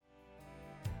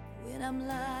and I'm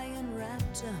lying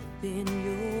wrapped up in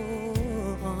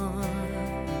your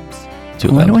arms.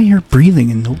 Why do I hear breathing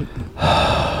in the...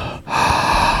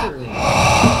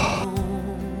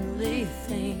 Only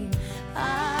thing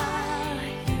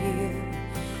I hear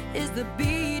is the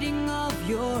beating of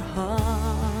your heart.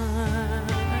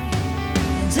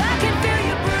 And I can feel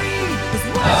you breathe, it's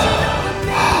washing over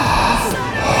me.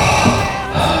 Inside of me,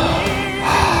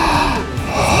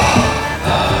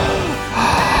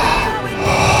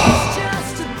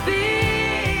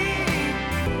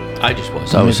 I just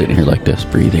was. I was sitting here like this,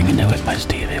 breathing, and it was my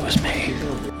Steve. It was me.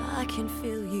 I can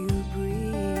feel you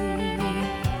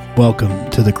breathe. Welcome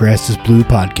to the Grass is Blue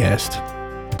podcast.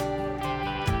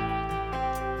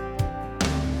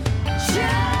 Just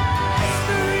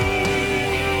breathe.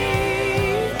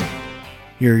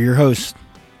 Here are your hosts,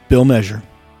 Bill Measure,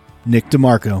 Nick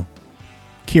DeMarco,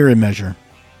 Kieran Measure,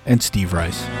 and Steve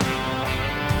Rice.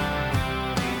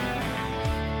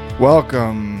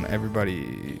 Welcome,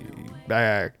 everybody,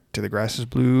 back to the Grass is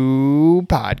Blue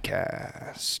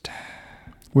podcast.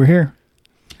 We're here.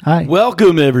 Hi.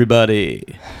 Welcome, everybody.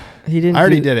 He didn't. I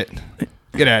already did it.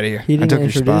 Get out of here. He I didn't took your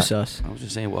introduce spot. us. I was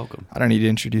just saying welcome. I don't need to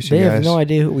introduce They you guys. have no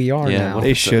idea who we are Yeah, now. well,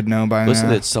 They should know by Listen,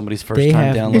 now. it's somebody's first They time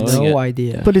have downloading no it.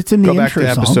 idea. But it's in the Go back intro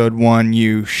to song. episode 1,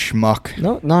 you schmuck.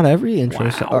 No, not every intro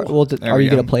song. Wow. There Are we you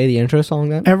go. going to play the intro song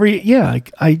then? Yeah,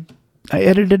 I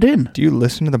edited it in. Do you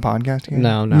listen to the podcast again?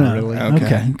 No, not really.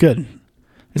 Okay. Good.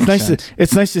 It's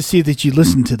Makes nice to see that you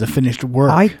listen to the finished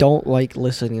work. I don't like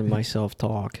listening to myself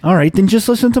talk. All right, then just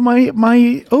listen to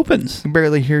my opens. I can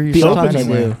barely hear you. The Sometimes I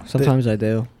opening do. Sometimes I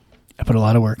do. I put a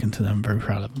lot of work into them. I'm very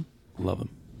proud of them. Love them.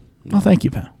 Oh, thank you,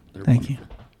 pal. They're Thank you.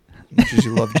 Much as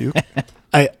you love Duke.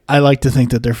 I like to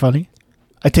think that they're funny.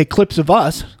 I take clips of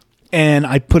us and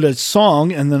I put a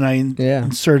song and then I Yeah.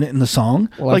 insert it in the song.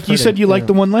 Well, I've like you heard said, it, you liked yeah.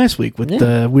 the one last week with Yeah.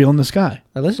 the Wheel in the Sky.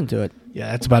 I listen to it.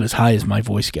 Yeah, that's about as high as my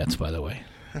voice gets, by the way.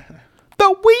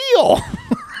 The wheel!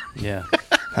 Yeah.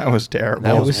 That was terrible.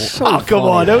 That It was was so Oh, come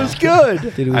on. That was good.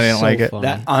 Dude, it was I didn't so like it. funny.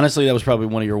 That honestly, that was probably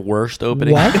one of your worst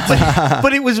openings. What?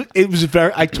 But it was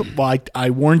very, I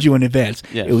warned you in advance.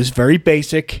 Yes. It was very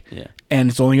basic Yeah. and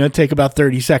it's only going to take about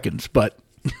 30 seconds, but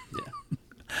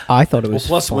I thought it Well, was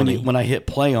plus funny. when I hit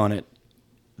play on it,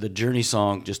 the Journey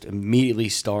song just immediately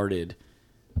started,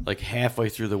 like halfway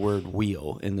through the word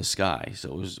 "wheel" in the sky.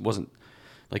 So it wasn't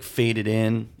like faded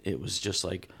in. It was just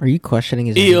like Are you questioning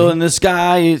his "wheel meaning? in the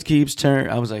sky." It keeps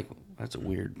turning. I was like, "That's a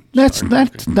weird."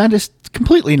 that is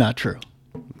completely not true.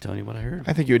 I'm telling you what I heard.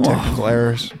 I think you had technical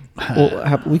errors.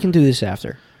 Well, we can do this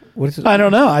after. What is it? I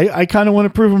don't know. I kind of want to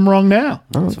prove them wrong now.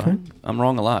 Oh, It's okay. fine. I'm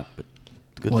wrong a lot, but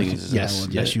the good Well, thing is yes, I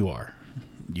won't yes, admit you are.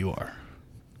 You are.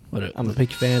 I'm a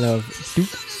big fan of Duke.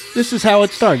 This is how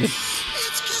it started. it.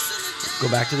 Go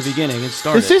back to the beginning and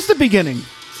start This it. is the beginning.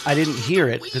 I didn't hear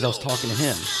it because I was talking to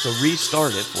him. So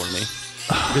restart it for me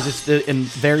because it's the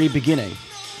very beginning.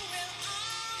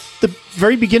 The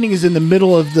very beginning is in the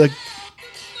middle of the.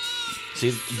 See,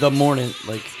 the morning,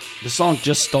 like the song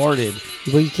just started.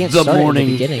 Well, you can't The start morning at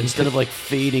the beginning. instead of like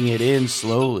fading it in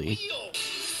slowly,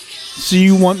 So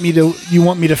you want me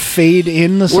to fade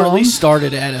in the song? or at least start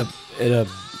it at a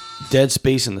dead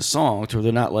space in the song, to where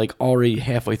they're not like already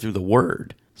halfway through the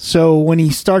word. So when he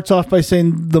starts off by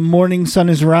saying the morning sun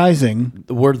is rising.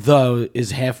 The word "though"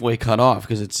 is halfway cut off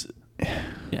because it's.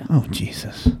 Yeah. Oh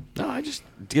Jesus. No, I just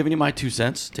giving you my 2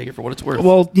 cents. Take it for what it's worth.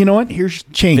 Well, you know what? Here's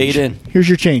change. Fade in. Here's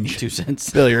your change. 2 cents.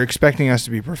 Bill, you're expecting us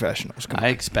to be professionals. Come on. I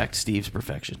expect Steve's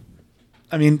perfection.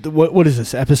 I mean, what is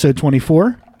this? Episode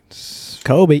 24.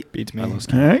 Kobe. Beats me. I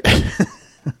lost All right.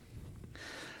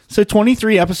 So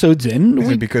 23 episodes in. Is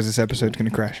it because this episode's going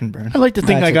to crash and burn? I like to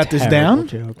think That's I a got this terrible down.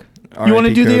 joke. You want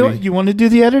to R.I.P. do Kobe.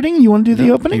 the editing? You want to do the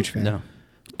No, opening? Huge fan. No.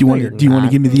 Do you No, want to you're do you want to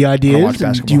not. give me the I don't ideas? watch And do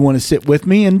basketball. you want to sit with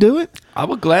me and do it? I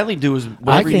would gladly do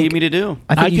whatever you think- need me to do.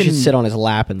 I think I you can- should sit on his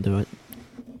lap and do it.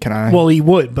 Can I? Well, he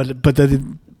would, but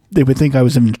they would think I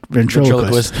was a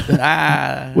ventriloquist. Ventriloquist.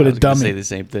 Ah, What I a was gonna dummy. say the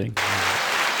same thing.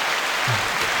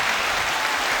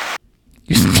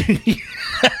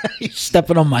 You're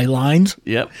stepping on my lines.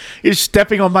 Yep. You're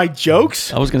stepping on my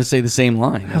jokes. I was going to say the same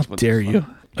line. How That's what- dare you?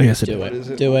 Oh, yes, I Do did.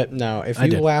 it. Do it. No, if I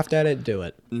you did. laughed at it, do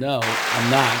it. No,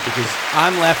 I'm not, because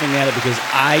I'm laughing at it because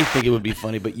I think it would be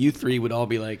funny, but you three would all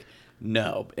be like,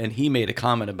 no. And he made a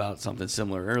comment about something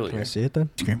similar Can I earlier. see it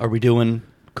then? Are we doing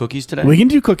cookies today? We can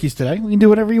do cookies today. We can do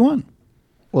whatever you want.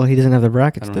 Well, he doesn't have the I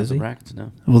brackets, don't have does the he? brackets,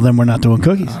 no. Well, then we're not doing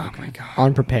cookies. oh my god.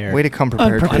 Unprepared. Way to come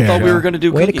prepared. for Unprepared. I the thought we show. were going to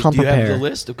do Way to cookies. come Do you have the prepared.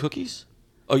 list of cookies?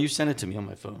 Oh, you sent it to me on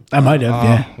my phone. I might have.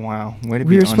 Yeah. Oh, wow. Way to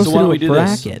We be were supposed So why to don't do we a do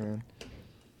this? bracket.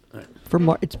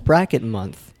 It's bracket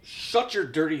month. Shut your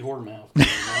dirty whore mouth.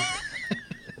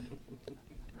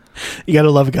 You got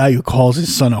to love a guy who calls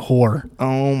his son a whore.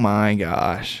 Oh my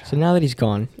gosh. So now that he's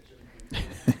gone,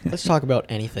 let's talk about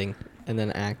anything and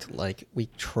then act like we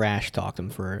trash talked him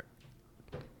for.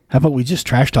 How about we just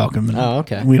trash talk him? And Oh,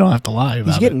 okay. We don't have to lie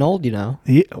about He's getting it. old, you know.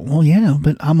 Yeah, well, yeah,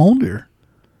 but I'm older.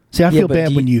 See, I Yeah, feel but bad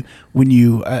do when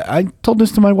you. I told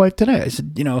this to my wife today. I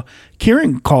said,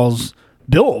 Kieran calls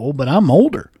Bill old, but I'm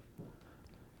older.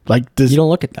 Like this. You don't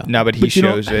look it though. No, but he But you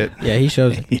don't- shows it. Yeah, he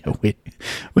shows it. Yeah,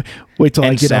 wait till I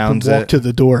And get up and sounds walk it. to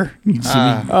the door. You can see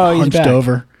me Oh, he's hunched back.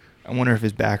 over. I wonder if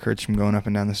his back hurts from going up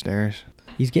and down the stairs.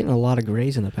 He's getting a lot of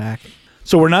grays in the back.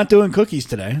 So we're not doing cookies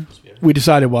today. We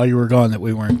decided while you were gone that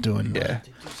we weren't doing. Yeah.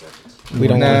 We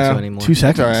don't No. want to anymore. 2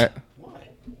 seconds. That's all right.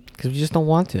 Because we just don't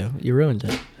want to. You ruined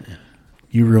it.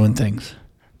 You ruin things.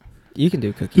 You can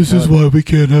do cookies. This is why we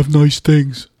can't have nice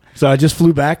things. So I just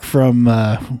flew back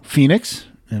from Phoenix,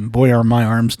 and boy, are my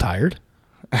arms tired.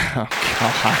 Oh,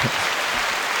 God.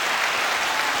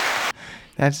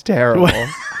 That's terrible.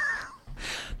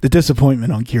 The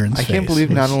disappointment on Kieran's I face. can't believe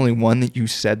not was- only one that you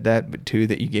said that, but two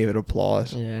that you gave it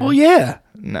applause. Yeah. Well, yeah.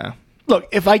 No. Look,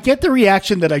 if I get the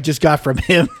reaction that I just got from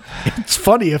him, it's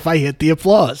funny if I hit the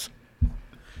applause.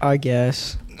 I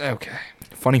guess Okay.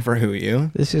 Funny for who,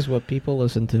 you? this is what people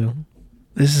listen to.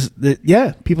 This is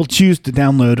people choose to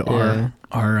download Yeah.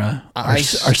 our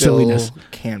silliness.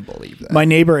 Can't believe that. My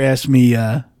neighbor asked me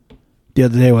the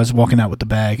other day. I was walking out with the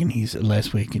bag, and he said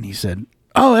last week, and he said,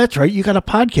 "Oh, that's right, you got a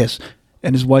podcast."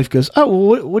 And his wife goes, "Oh,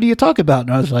 well, what do you talk about?"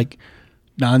 And I was like,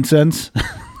 "Nonsense."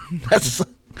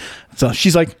 So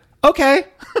she's like, "Okay."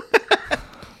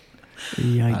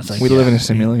 Yikes. I was like, we yeah, live in a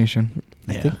simulation.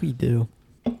 I Yeah. think we do.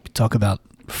 We talk about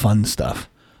fun stuff.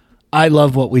 I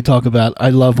love what we talk about. I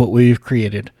love what we've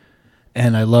created.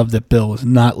 And I love that Bill was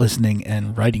not listening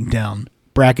and writing down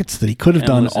brackets that he could have And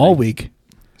done listening. all week.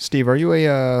 Steve, are you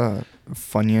a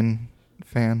Funyun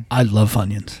fan? I love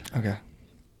Funyuns. Okay.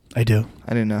 I do.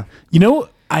 I didn't know.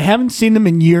 I haven't seen them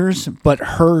in years, but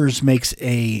hers makes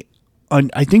I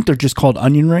think they're just called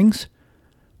onion rings.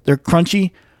 They're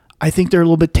crunchy. I think they're a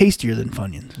little bit tastier than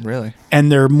Funyuns. Really? And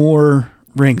they're more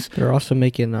rings. They're also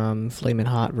making flaming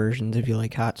hot versions if you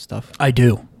like hot stuff. I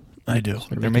do.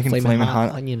 They're making flaming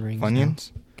hot onion rings. now.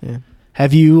 Funyuns? Yeah.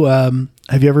 Have you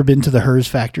ever been to the Hers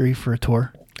factory for a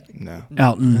tour? No.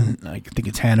 Out in I think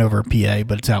it's Hanover, PA,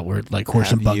 but it's out where like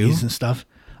horse and Have buggies you? and stuff.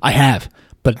 I have,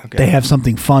 but Okay. they have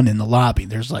something fun in the lobby.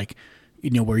 There's like,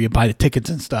 where you buy the tickets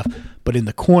and stuff. But in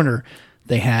the corner,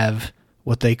 they have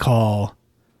what they call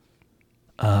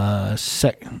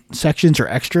sections or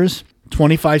extras.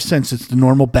 25 cents. It's the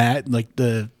normal bag, like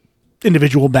the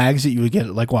individual bags that you would get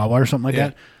at like Wawa or something like Yeah.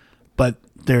 that. But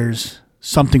there's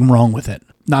something wrong with it.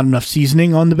 Not enough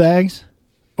seasoning on the bags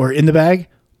or in the bag,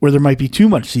 or there might be too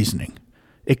much seasoning.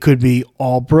 It could be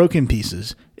all broken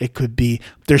pieces. It could be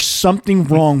there's something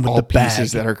wrong with All the bag.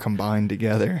 pieces that are combined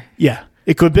together. Yeah,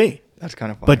 it could be. That's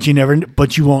kind of funny.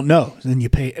 But you won't know. Then you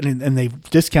pay, and they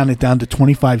discount it down to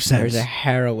 25 cents. There's a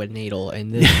heroin needle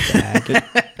in this bag.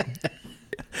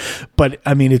 But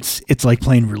I mean, it's like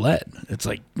playing roulette. It's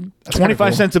like That's 25 kinda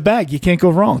cool. cents a bag. You can't go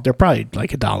wrong. They're probably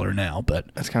like $1 now, but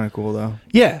That's kind of cool, though.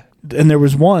 yeah. And there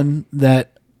was one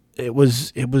that it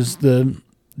was the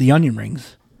onion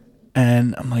rings,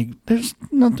 and I'm like, there's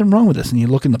nothing wrong with this. And you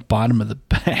look in the bottom of the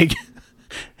bag,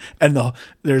 and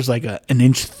there's like an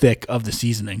inch thick of the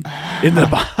seasoning in the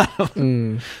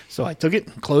bottom. So I took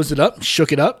it, closed it up,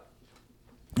 shook it up,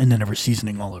 and then there was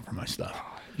seasoning all over my stuff.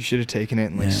 You should have taken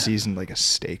it and Yeah. seasoned like a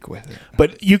steak with it.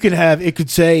 But you could have it could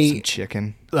Some say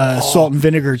chicken. salt and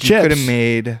vinegar You chips. could have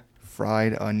made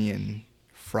fried onion,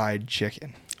 fried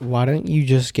chicken. Why don't you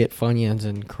just get Funyuns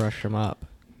and crush them up?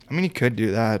 I mean, you could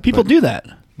do that. People but, do that.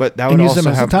 But that and would use them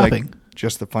also as a have topping. like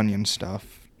just the Funyun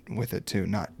stuff with it too,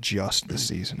 not just the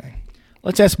seasoning.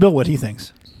 Let's ask Bill what he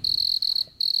thinks.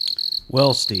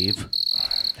 Well, Steve,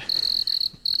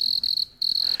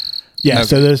 Yeah,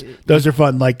 Okay. so those are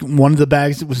fun. Like one of the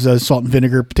bags was salt and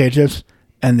vinegar potato chips,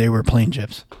 and they were plain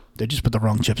chips. They just put the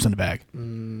wrong chips in the bag.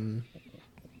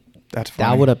 That's funny.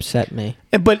 That would upset me.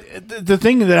 But the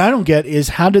thing that I don't get is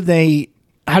how do they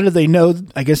know?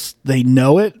 I guess they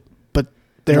know it, but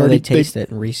they No, already they taste it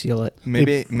and reseal it.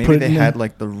 Maybe put maybe it they in had there.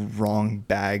 like the wrong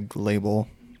bag label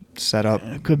set up.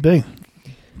 It could be.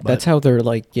 That's how they're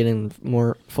like getting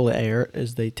more full of air,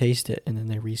 is they taste it and then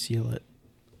they reseal it.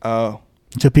 Oh,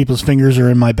 So people's fingers are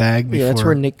in my bag before. Yeah, that's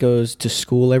where Nick goes to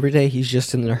school every day. He's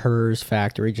just in the Hers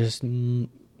factory, just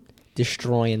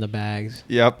destroying the bags.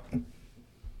 yep.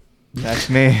 That's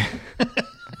me.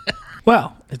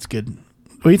 Wow, it's good.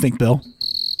 What do you think, Bill?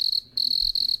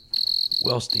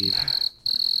 well, Steve,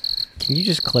 Can you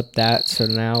just clip that so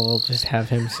now we'll just have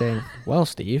him saying, "Well,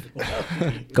 Steve,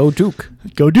 go Duke."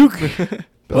 Go Duke.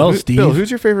 Well, Steve. Bill, who's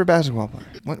your favorite basketball player?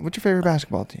 What's your favorite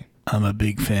basketball team? I'm a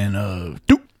big fan of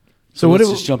Duke. So what let's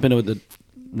do- just jump into it.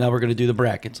 Now we're going to do the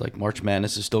brackets. Like March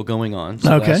Madness is still going on.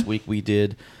 So Okay. last week we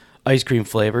did ice cream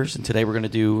flavors, and today we're going to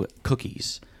do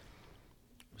cookies.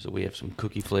 So we have some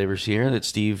cookie flavors here that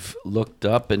Steve looked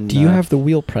up. And Do you have the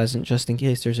wheel present just in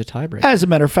case there's a tiebreaker? As a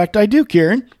matter of fact, I do,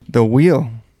 Kieran. The wheel.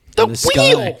 The the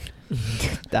sky. wheel.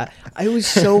 That it was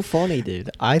so funny, dude.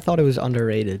 I thought it was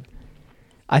underrated.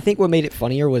 I think what made it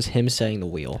funnier was him saying the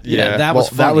wheel. Yeah, that was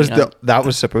funny. that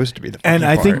was supposed to be the funny And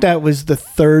I think part. that was the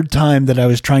third time that I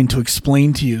was trying to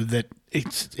explain to you that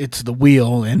it's the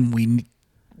wheel, and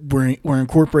we're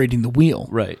incorporating the wheel.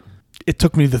 Right, It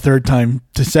took me the third time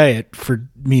to say it for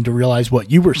me to realize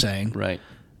what you were saying, right.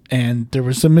 and there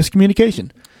was some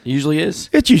miscommunication. It usually is.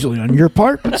 It's usually on your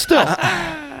part, but still,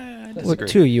 Well,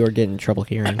 two of you are getting trouble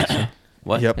hearing so,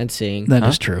 What? Yep. and seeing. that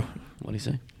is true. What do you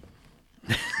say?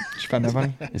 Did you find that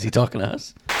funny? Is he talking to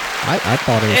us? I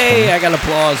thought it was Hey, funny. I got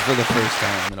applause for the first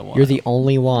time in a while. You're the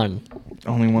only one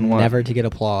Only one. never to get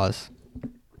applause.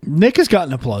 Nick has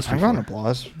gotten applause I before. got an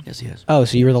applause. Yes, he has. Oh,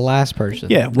 so you were the last person.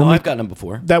 Yeah, No, when we, I've gotten him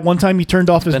before. that one time he turned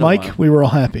off his Been a mic, while. we were all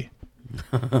happy.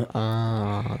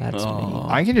 Oh, that's me.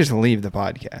 I can just leave the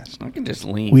podcast. I can just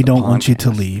lean. We the don't want you to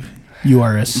podcast. leave. You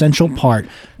are an essential part.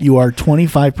 You are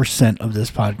 25% of this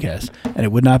podcast, and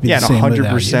it would not be Yeah, the and same without you.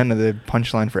 100% of the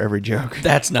punchline for every joke.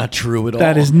 That's not true at all.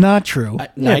 That is not true.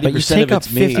 Yeah, but you 90% take of up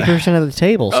it's me. 50% of the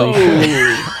table. So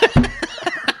you should.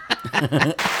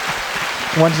 Oh.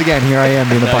 Once again, here I am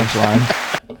doing the Nice.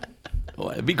 punchline.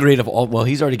 Well, it'd be great if all. Well,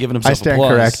 he's already given himself I stand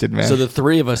applause. corrected, man. So the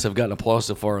three of us have gotten applause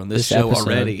so far on this This show episode.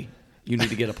 already. You need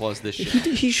to get applause this show.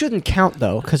 He shouldn't count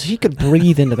though, because he could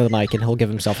breathe into the mic and he'll give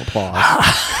himself applause.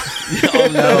 Oh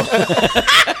no!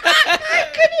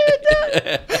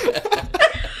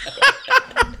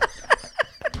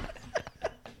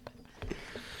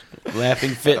 Laughing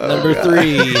fit number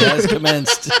 3 has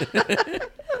commenced.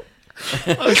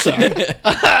 I'm sorry.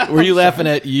 Were you laughing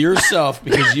at yourself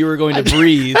because you were going to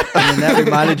breathe, and then that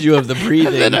reminded you of the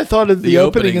breathing? Then I thought of the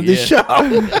opening of the yeah. show.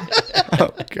 Oh,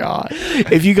 God.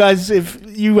 If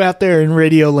you out there in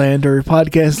Radio Land or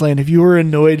Podcast Land, if you were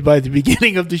annoyed by the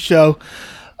beginning of the show,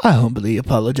 I humbly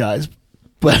apologize.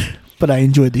 But I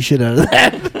enjoyed the shit out of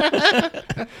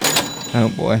that. Oh,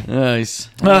 boy. Nice.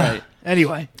 All right.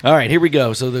 Anyway, All right, here we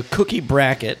go. So the cookie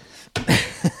bracket.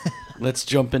 Let's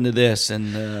jump into this,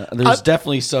 and there's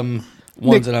definitely some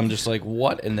ones Nick- that I'm just like,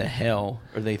 what in the hell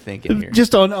are they thinking here?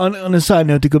 just on a side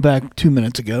note to go back 2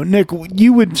 minutes ago, Nick,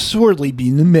 you would sorely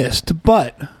be missed,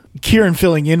 but Kieran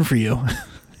filling in for you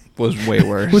Was way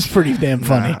worse. was pretty damn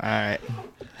funny. All right.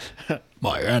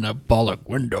 My anabolic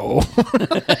window.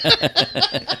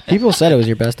 People said it was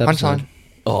your best episode. Punchline.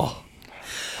 Oh,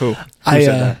 Who? I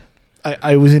said that?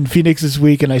 I was in Phoenix this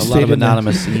week, and I a stayed lot of in the-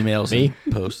 anonymous emails and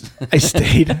posts. I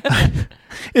stayed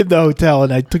in the hotel,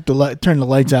 and I took turned the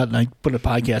lights out, and I put a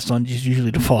podcast on, just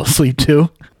usually to fall asleep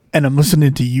too. And I'm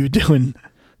listening to you doing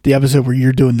the episode where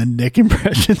you're doing the Nick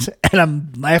impressions, and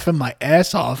I'm laughing my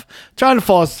ass off, trying to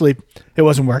fall asleep. It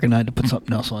wasn't working. I had to put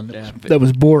something else on that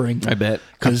was boring. I bet.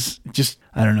 Because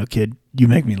I don't know, kid. You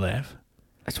make me laugh.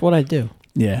 That's what I do.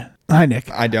 Yeah. Hi,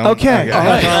 Nick. I don't. Okay. All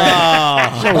right.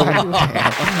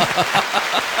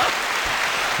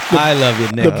 I love you,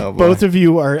 Nick. Oh, boy. Both of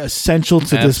you are essential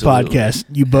to this Absolutely. podcast.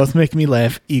 You both make me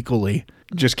laugh equally.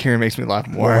 Just Kieran makes me laugh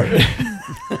more.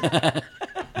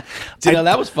 See, now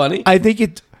that was funny. I think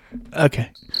it.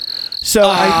 Okay. So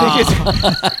I think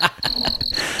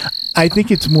it's. I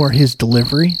think it's more his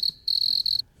delivery.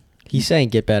 He's saying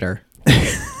get better.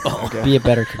 Okay. Be a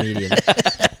better comedian. I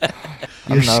Your don't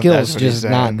know if skills that's what he's just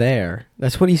not saying. there.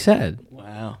 That's what he said.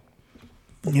 Wow.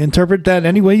 You interpret that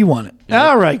any way you want it.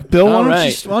 All right, Bill. All why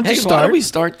right. don't you Hey, start? why don't we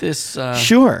start this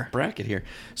Sure. bracket here?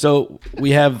 So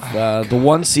we have the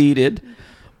 1-seeded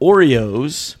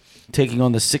Oreos taking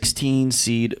on the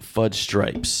 16-seed Fudge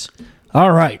Stripes.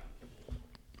 All right.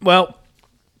 Well,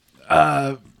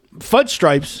 Fudge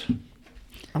Stripes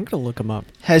I'm gonna look him up.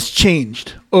 has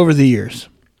changed over the years.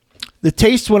 The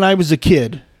taste when I was a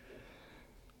kid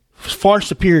was far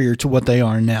superior to what they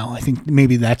are now. I think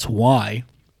maybe that's why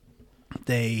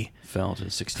they Fell to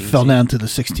the 16 fell seed. down to the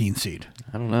 16 seed.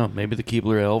 I don't know. Maybe the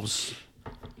Keebler elves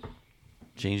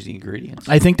changed the ingredients.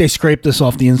 I think they scraped this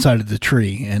off the inside of the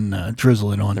tree and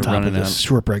drizzle it on They're top of running this out.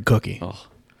 shortbread cookie. Oh,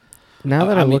 Now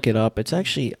that I I, mean- look it up, it's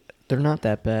actually they're not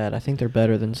that bad. I think they're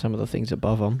better than some of the things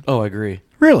above them. I agree.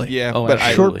 Really? Yeah, Oh, but I,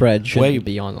 absolutely. Shortbread shouldn't Way-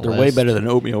 be on the They're list. way better than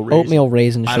oatmeal raisin. Oatmeal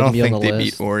raisin I shouldn't don't be on think the they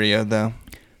list. beat Oreo though.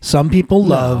 Some people No.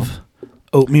 love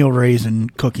oatmeal raisin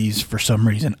cookies for some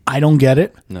reason. I don't get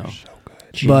it. No.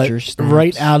 Ginger But snaps.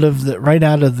 right out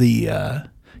of the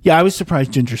yeah, I was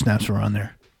surprised ginger snaps were on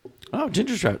there. Oh,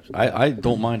 ginger snaps. I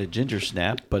don't mind a ginger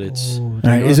snap, but it's All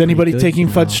right, is anybody taking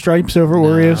fudge stripes over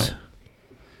Oreos?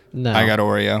 No. I got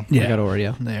Oreo. I got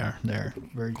Oreo. They're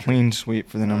very Clean sweep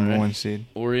for the number Alright. 1 seed.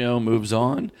 Oreo moves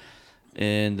on.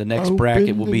 And the next Open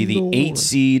bracket will be the the door.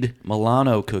 8-seed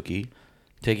Milano cookie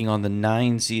taking on the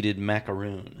 9-seeded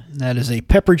macaroon. That is a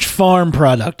Pepperidge Farm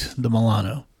product, the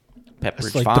Milano. Pepperidge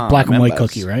It's like Farm, the black and white members.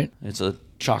 cookie, right? It's a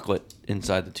chocolate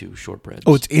inside the 2 shortbreads.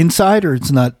 Oh, it's inside or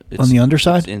it's not on the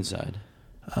underside? It's inside.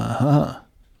 Uh-huh.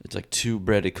 It's like 2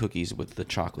 breaded cookies with the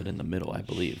chocolate in the middle, I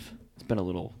believe. It's been a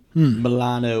little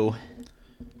Milano.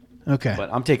 Okay. But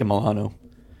I'm taking Milano.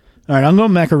 All right, I'm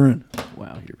going macaroon.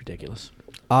 Wow, you're ridiculous.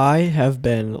 I have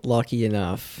been lucky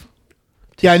enough.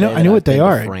 Yeah, I know. say I that know I've what they been to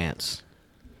are. France,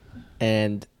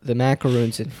 and the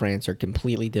macaroons in France are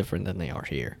completely different than they are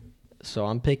here. So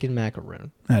I'm picking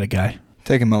macaroon. That a guy.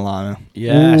 Taking Milano.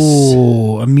 Yes.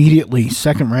 Ooh, immediately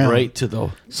second round. Right to the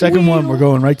Second one, we're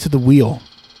going right to the wheel.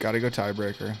 Gotta go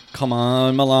tiebreaker. Come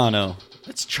on, Milano.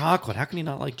 It's chocolate. How can you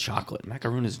not like chocolate?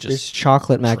 Macaroon is There's just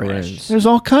chocolate trash. macaroons. There's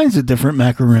all kinds of different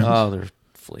macaroons. Oh, they're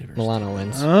flavors. Milano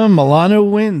wins. Milano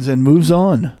wins and moves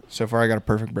on. So far, I got a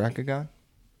perfect bracket, guy.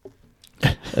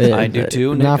 I do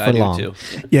too, Nick. Not for I do long. too.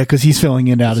 Yeah, because he's filling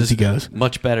it out This as he is goes.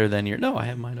 Much better than your. No, I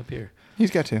have mine up here. He's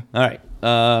got 2. All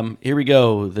right. Here we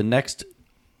go. The next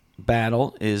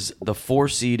battle is the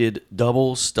 4-seeded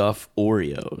double stuff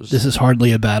Oreos. This is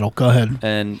hardly a battle. Go ahead.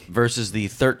 and versus the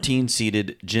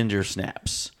 13-seeded ginger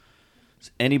snaps.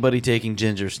 Is anybody taking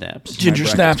ginger snaps? Ginger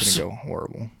My bracket's snaps. gonna go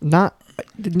horrible.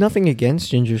 Nothing against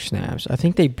ginger snaps. I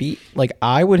think they beat. Like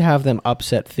I would have them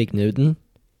upset Fig Newton,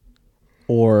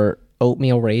 or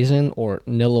oatmeal raisin, or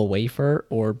Nilla wafer,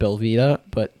 or Belvita,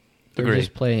 but they're Agree.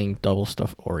 just playing double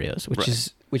stuffed Oreos, which Right.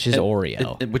 is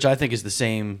Oreo. Which I think is the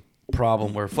same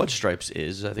problem where Fudge Stripes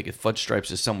is. I think if Fudge Stripes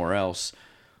is somewhere else,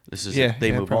 this is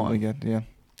they move probably on. Good. Yeah.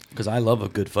 Because I love a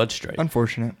good Fudge Stripe.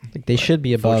 Unfortunate. Like they should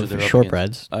be above Unfortunately, they're up shortbreads.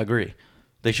 against- I agree.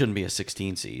 They shouldn't be a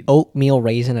 16 seed. Oatmeal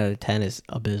raisin out of 10 is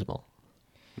abysmal.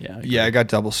 Yeah. Yeah, I got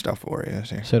double stuffed Oreos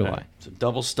here. So do All I. right. So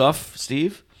double stuff,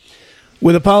 Steve.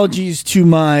 With apologies to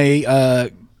my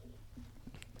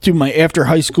after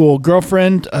high school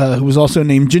girlfriend, who was also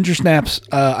named Ginger Snaps,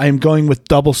 I am going with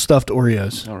double stuffed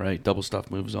Oreos. All right, double stuff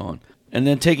moves on. And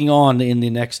then taking on in the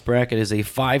next bracket is a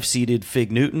 5-seeded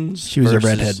Fig Newtons. She was a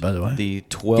versus redhead, by the way. The Get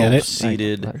it?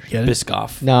 12-seeded Get it?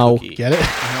 Biscoff No. cookie. Get it?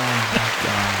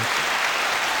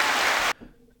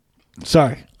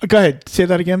 Sorry. Go ahead. Say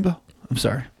that again, Bill. I'm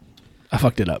sorry. I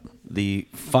fucked it up. The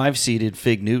 5-seeded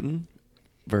Fig Newton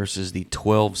versus the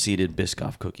 12-seeded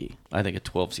Biscoff cookie. I think a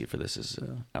 12-seed for this is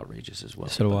outrageous as well.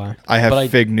 So do I. I have But I-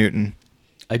 Fig Newton.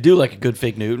 I do like a good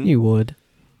Fig Newton. You would.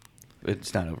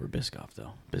 It's not over Biscoff,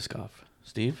 though. Biscoff.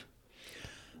 Steve?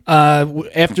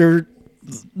 After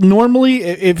normally,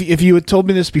 if you had told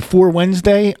me this before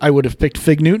Wednesday, I would have picked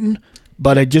Fig Newton,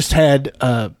 but I just had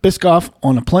Biscoff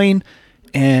on a plane,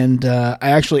 and I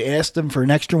actually asked them for an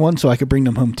extra one so I could bring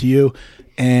them home to you,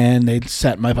 and they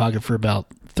sat in my pocket for about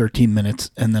 13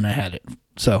 minutes, and then I had it.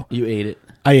 So You ate it.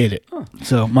 I ate it.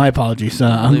 So my apologies.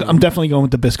 I'm definitely going with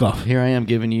the Biscoff. Here I am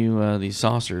giving you these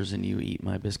saucers, and you eat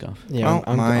my Biscoff. Yeah, Well,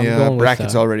 I'm my going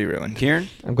bracket's with, already ruined. Kieran?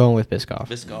 I'm going with Biscoff.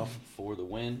 Biscoff for the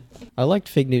win. I liked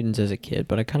Fig Newtons as a kid,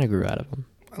 but I kind of grew out of them.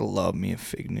 I love me a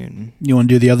Fig Newton. You want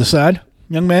to do the other side,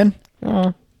 young man?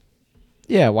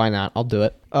 Yeah, why not? I'll do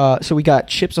it. So we got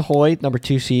Chips Ahoy, number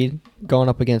 2 seed, going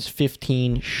up against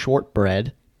 15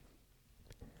 Shortbread.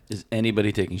 Is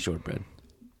anybody taking shortbread?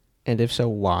 And if so,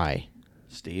 why?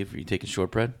 Steve, are you taking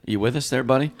shortbread? Are you with us there,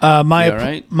 buddy? My You all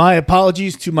right? my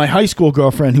apologies to my high school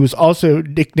girlfriend, who was also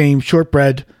nicknamed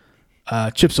Shortbread.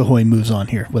 Chips Ahoy moves on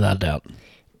here without a doubt.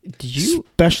 Did you?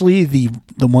 Especially the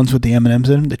ones with the M&Ms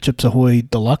in them, the Chips Ahoy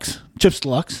Deluxe. Chips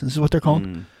Deluxe, this is what they're called.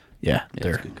 Mm. Yeah, Yeah,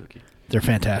 it's a good cookie. they're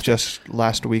fantastic. Just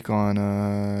last week on,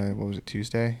 what was it,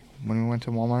 Tuesday? When we went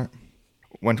to Walmart?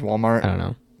 Went to Walmart. I don't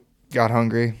know. Got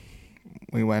hungry.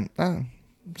 We went,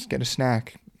 let's get a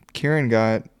snack. Kieran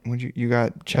got, you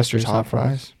got Chester's hot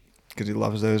fries? Because he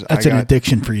loves those. That's an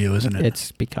addiction for you, isn't it?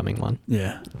 It's becoming one.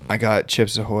 Yeah. I got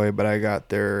Chips Ahoy, but I got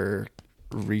their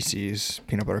Reese's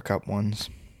peanut butter cup ones.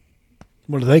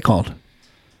 What are they called?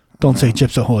 Don't say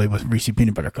Chips Ahoy with Reese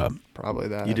Peanut Butter Cup. Probably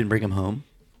that. You didn't bring them home?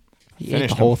 He ate the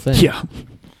Finished whole them. thing. Yeah.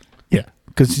 Yeah.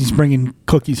 Because he's bringing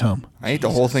cookies home. I ate the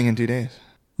whole thing in 2 days.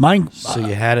 Mine. So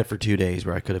you had it for 2 days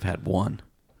where I could have had one.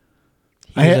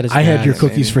 He I was at had, his I had your dad's.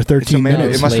 cookies maybe. for 13 It's amazing.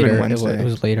 minutes. It must have been later. Wednesday. It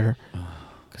was later.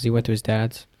 Because he went to his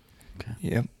dad's. Okay,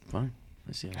 Yep. fine.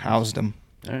 I see. Housed them.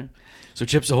 All right. So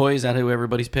Chips Ahoy, is that who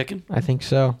everybody's picking? I think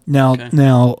so.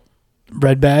 Now,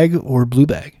 red bag or blue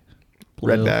bag?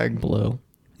 Red bag. Blue.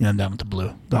 Yeah, I'm down with the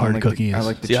blue. The I hard like cookie I is.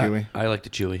 like the See, chewy. I like the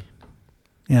chewy.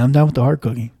 Yeah, I'm down with the hard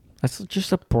cookie. That's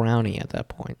just a brownie at that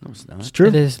point. No, it's not. It's true.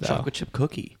 It is, though. Chocolate chip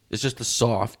cookie. It's just a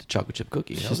soft chocolate chip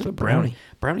cookie. It's How's just it a brownie.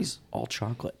 Brownie's all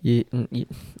chocolate. You're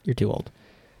too old.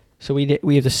 So we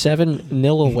have the 7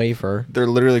 Nilla wafer. They're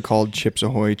literally called Chips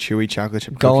Ahoy chewy chocolate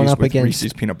chip Going cookies up with against-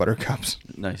 Reese's peanut butter cups.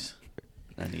 Nice.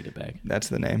 I need a bag. That's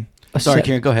the name. Sorry,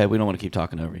 Kieran. Go ahead. We don't want to keep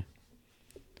talking over you.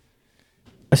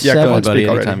 A Yeah, go 7, ahead, Buddy, speak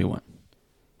anytime already. you want.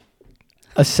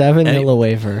 a 7 Any- Nilla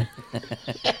wafer.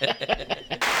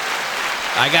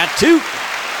 I got 2.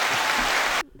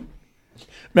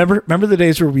 Remember the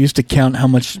days where we used to count how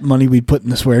much money we put in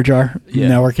the swear jar? Yeah.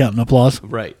 Now we're counting applause.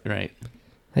 Right.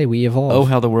 Hey, we evolve. Oh,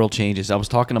 how the world changes. I was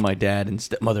talking to my dad and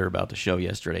stepmother about the show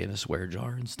yesterday in the swear jar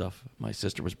and stuff. My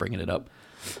sister was bringing it up.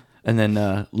 And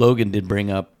then Logan did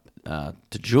bring up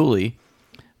to Julie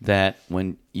that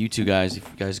when you two guys, if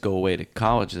you guys go away to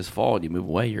college this fall and you move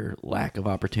away, your lack of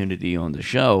opportunity on the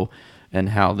show and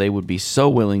how they would be so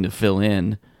willing to fill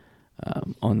in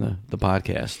on the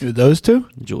podcast. Who, those two?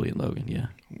 Julie and Logan, yeah.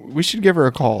 We should give her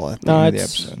a call at the No, end of the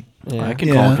it's- episode. Yeah. I can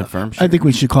call and confirm. I think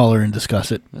we should call her and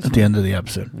discuss it That's at the end of the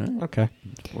episode. Okay.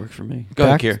 Works for me. Go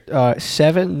ahead, Kier.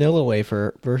 7 Nilla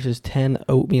wafer versus 10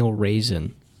 oatmeal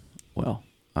raisin. Well,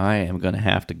 I am going to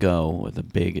have to go with a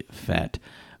big fat,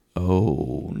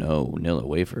 Nilla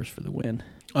wafers for the win.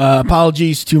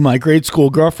 Apologies to my grade school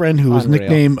girlfriend who was Unreal.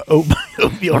 nicknamed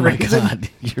Oatmeal Oh my Raisin. God,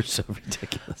 you're so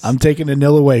ridiculous. I'm taking a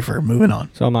Nilla wafer. Moving on.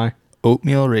 So am I.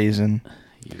 Oatmeal raisin.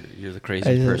 You're the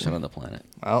craziest person on the planet.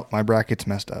 Well, my bracket's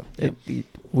messed up.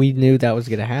 We knew that was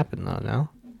going to happen, though, no?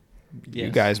 You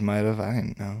Yes. guys might have. I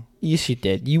didn't know. Yes, you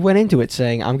did. You went into it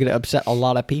saying, I'm going to upset a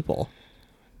lot of people.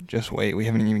 Just wait. We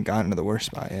haven't even gotten to the worst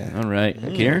spot yet. All right,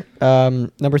 Kier.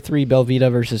 Number 3,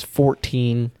 Belvita versus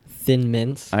 14 Thin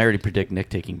Mints. I already predict Nick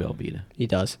taking Belvita. He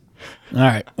does. All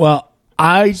right. Well,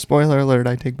 I Spoiler alert,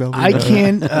 I take Belvita. I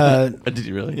can't Did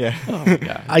you really? Yeah. Oh my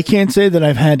God. I can't say that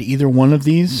I've had either one of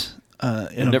these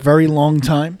in a very long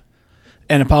time.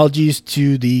 And apologies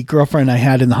to the girlfriend I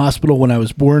had in the hospital when I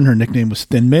was born. Her nickname was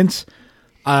Thin Mints.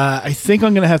 I think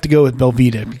I'm going to have to go with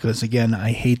Belvita because, again,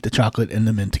 I hate the chocolate and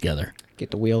the mint together.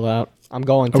 Get the wheel out. I'm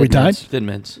going Are we Thin tied? Mints. Thin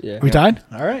Mints. Yeah. Are we tied?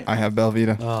 All right. I have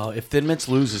Belvita. Oh, if Thin Mints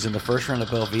loses in the first round of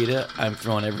Belvita, I'm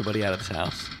throwing everybody out of this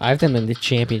house. I have them in the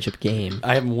championship game.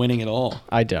 I have them winning it all.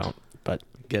 I don't, but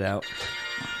Get out.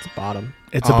 it's bottom.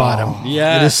 It's a bottom.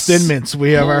 Yes. It is Thin Mints.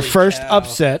 We have our Holy first cow.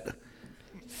 upset.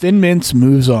 Thin Mints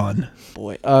moves on.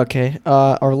 Boy. Okay.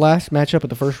 Our last matchup of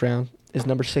the first round is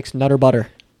number 6 Nutter Butter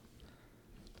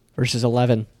versus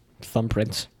 11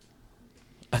 Thumbprints.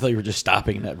 I thought you were just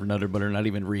stopping that Nutter Butter, not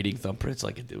even reading thumbprints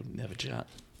like it didn't have a shot.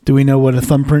 Do we know what a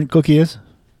thumbprint cookie is?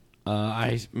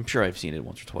 I'm sure I've seen it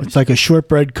once or twice. It's like a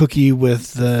shortbread cookie with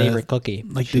Favorite cookie.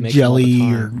 like She the makes them all the jelly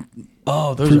time.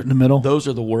 or those fruit are in the middle. Those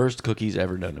are the worst cookies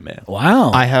ever known to man.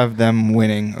 Wow. I have them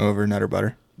winning over Nutter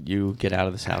Butter. You get out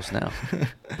of this house now.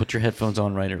 Put your headphones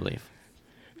on right or leave.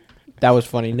 That was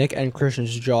funny. Nick and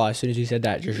Christian's jaw, as soon as he said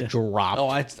that, just dropped. Oh,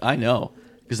 I know.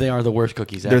 Because they are the worst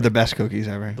cookies ever. They're the best cookies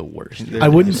ever. The worst. They're I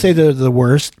the wouldn't best. say they're the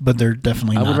worst, but they're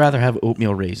definitely I not. would rather have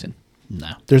oatmeal raisin. No.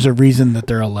 There's a reason that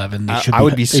they're 11. They should I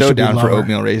would be they so should down for lower.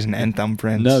 oatmeal raisin and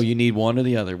thumbprints. No, you need one or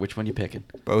the other. Which one you picking?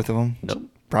 Both of them. Nope.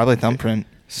 Probably thumbprint.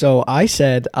 So I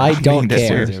said I I'm don't being dead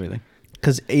care serious. Everything.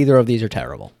 because either of these are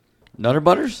terrible. Nutter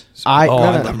Butters? I Oh, no,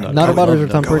 I no, love no, Nutter Nutter Butters. Butters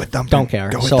or I love Go with Thumbprint. Thumbprint. Don't care.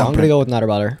 Go with So I'm gonna Thumbprint. go with Nutter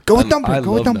Butter. Go with I thumbprint.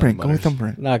 Go with love Nutter thumbprint. Go with Butters.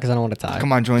 thumbprint. No, because I don't want to tie.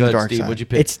 Come on, join Go the ahead, dark Steve. side. What'd you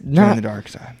pick? It's Join not. the dark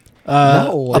side.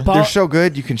 No. They're so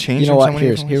good, you can change You know them what? so many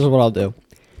Here's different here's ways. what I'll do.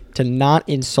 To not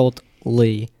insult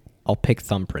Lee, I'll pick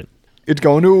Thumbprint. It's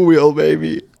going to a wheel,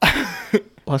 baby.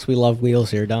 Plus, we love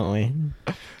wheels here, don't we?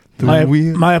 My,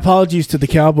 wheel. my apologies to the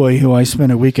cowboy who I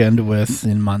spent a weekend with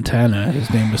in Montana. His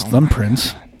name was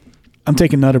Thumbprints. I'm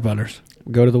taking Nutter Butters.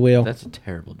 Go to the wheel. That's a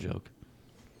terrible joke.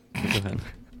 Go ahead.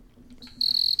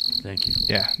 Thank you.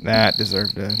 Yeah, that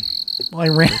deserved it. Well,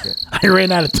 I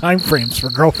ran out of time frames for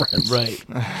girlfriends. Right.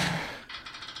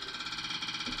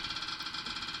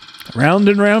 Round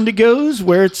and round it goes.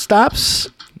 Where it stops,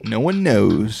 No one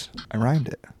knows. I rhymed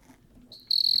it.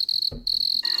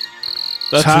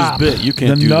 That's top. his bit. You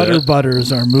can't the do Nutter that.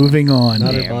 Butters are moving on.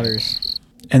 Nutter Damn. Butters.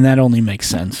 And that only makes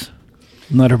sense.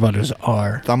 Nutter Butters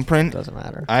are. Thumbprint. Doesn't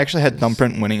matter. I actually had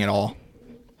thumbprint winning it all.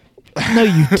 No,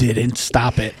 you didn't.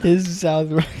 Stop it. This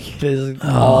sounds like it is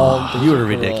all You were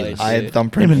ridiculous. I had Him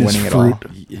thumbprint and his winning it fruit.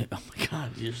 all. Yeah, oh my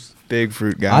God. You're just, Big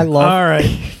fruit guy. I love. All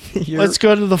right. your, Let's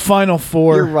go to the final your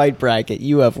four. right bracket.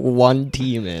 You have one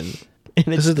team in.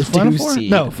 And Is it the two final four?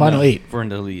 seed. No, final 8. For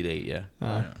an Elite 8, yeah.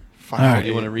 Final All right. Do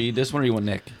you want to read this one or you want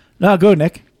Nick? No, go,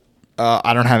 Nick.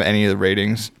 I don't have any of the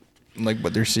ratings, like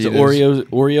what their seed So is.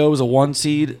 Oreo is a 1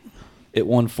 seed. It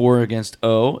won 4 against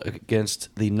O against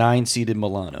the 9 seeded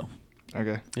Milano.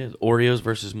 Okay. Yeah, Oreos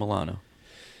versus Milano.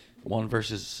 1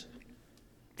 versus.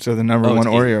 So the number Oh, one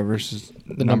it's Oreo versus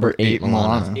The number 8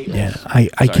 Milano. Yeah, I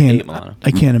Sorry, can't 8 Milano.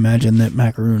 I can't imagine that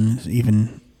macaroon is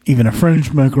even a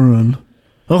French macaroon.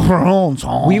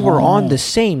 We were on the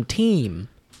same team.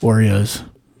 Oreos,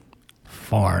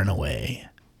 far and away,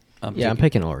 I'm taking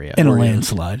picking Oreo. in a Oreos.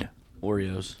 landslide.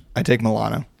 Oreos. I take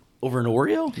Milano. Over an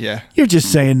Oreo? Yeah. You're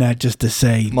just saying that just to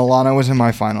say. Milano was in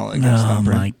my final against Oh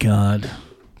Thumper. my god!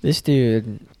 This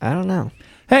dude, I don't know.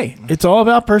 Hey, it's all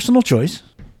about personal choice.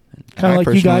 Kind I of like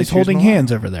you personally guys choose holding Milano.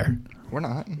 hands over there. We're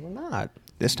not We're not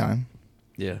this time.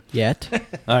 Yeah. yet.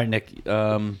 All right, Nick.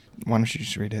 Why don't you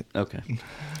just read it? Okay.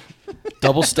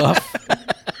 Double stuff.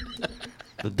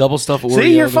 The double stuff Oreo,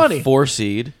 See, you're the funny. 4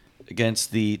 seed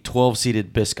against the 12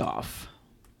 seeded Biscoff.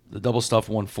 The double stuff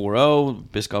won 4-0.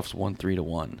 Biscoff's won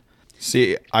 3-1.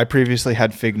 See, I previously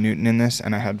had Fig Newton in this,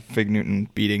 and I had Fig Newton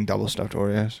beating double stuffed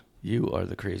Oreos. You are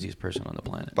the craziest person on the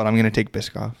planet. But I'm gonna take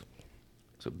Biscoff.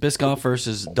 So Biscoff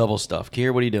versus double stuff.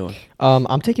 Kier, what are you doing?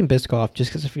 I'm taking Biscoff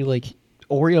just because I feel like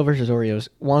Oreo versus Oreos.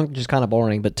 1, just kind of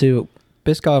boring, but 2,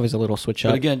 Biscoff is a little switch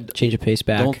up. But again, change of pace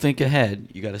back. Don't think ahead.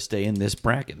 You got to stay in this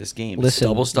bracket, this game. It's Listen,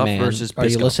 double stuff man, versus Biscoff. are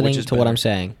you listening which is to what better? I'm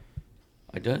saying?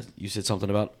 I did. You said something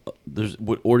about there's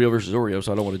Oreo versus Oreo,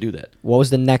 so I don't want to do that. What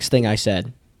was the next thing I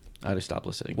said? I had to stop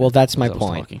listening. Well, that's my because I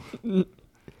was point. talking.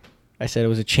 I said it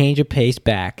was a change of pace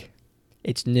back.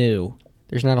 It's new.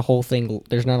 There's not a whole thing.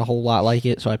 There's not a whole lot like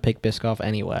it, so I picked Biscoff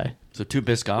anyway. So 2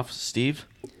 Biscoffs. Steve?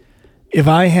 If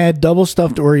I had double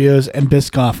stuffed Oreos and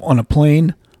Biscoff on a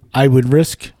plane, I would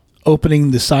risk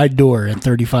opening the side door at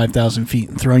 35,000 feet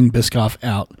and throwing Biscoff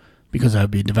out because I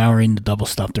would be devouring the double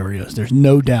stuffed Oreos. There's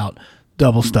no doubt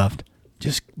double stuffed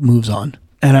just moves on.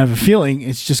 And I have a feeling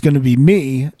it's just going to be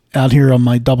me out here on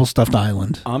my double stuffed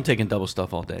island. I'm taking double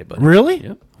stuff all day. But Really?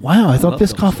 Yep. Wow, I thought love double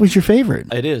Biscoff stuff. was your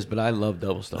favorite. It is, but I love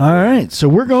double stuff. All right, so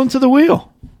we're going to the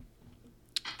wheel.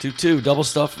 2-2. Double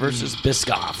stuff versus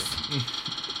Biscoff.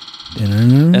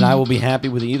 And And I will be happy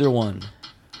with either one.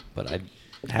 But I'd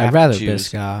rather choose,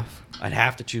 Biscoff. I'd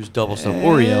have to choose double stuff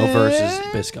Oreo versus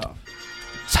Biscoff.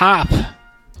 top.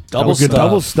 Double stuff.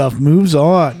 Double stuff moves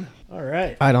on. All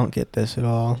right. I don't get this at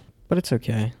all, but it's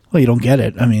okay. Well, you don't get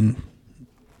it. I mean,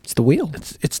 It's the wheel.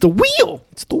 it's the wheel.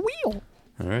 It's the wheel.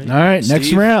 All right. All right, next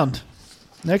Steve? round.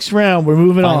 Next round, we're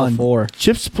moving Final on. 4.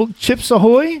 Chips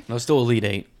Ahoy. No, still Elite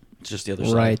 8. It's just the other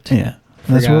side. Right. Yeah,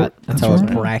 Forgot. That's how where his we're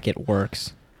at. bracket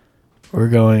works. We're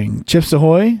going Chips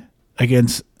Ahoy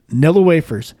against Nilla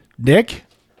Wafers. Nick,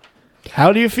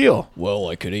 how do you feel? Well,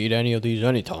 I could eat any of these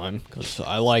anytime because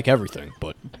I like everything,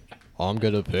 but I'm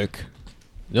going to pick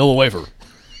Nilla Wafer.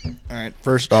 All right.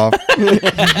 First off,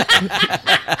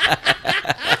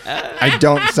 I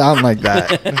don't sound like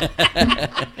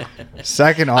that.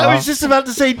 Second off, I was just about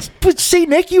to say, but see,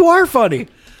 Nick, you are funny.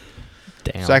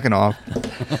 Damn. second off,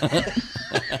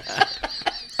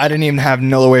 I didn't even have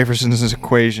Nilla Wafers in this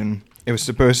equation. It was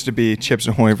supposed to be Chips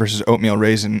Ahoy versus Oatmeal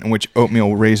Raisin, in which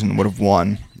Oatmeal Raisin would have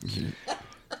won.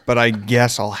 But I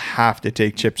guess I'll have to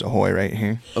take Chips Ahoy right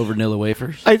here. Over Nilla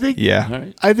Wafers? I think. Yeah. All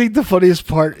right. I think the funniest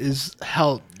part is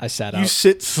how I sat you up.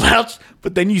 sit slouched,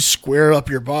 but then you square up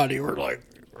your body. We're like,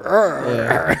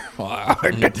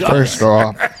 First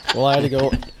off, Well, I had to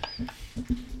go.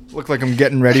 look like I'm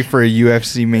getting ready for a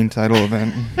UFC main title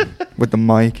event with the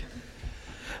mic.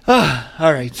 all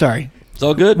right, sorry. It's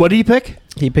all good. What do you pick?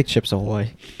 He picked Chips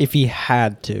Ahoy if he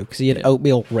had to, because he had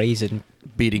oatmeal raisin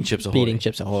Beating Chips Ahoy. beating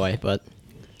Chips Ahoy. But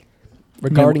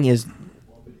regarding his,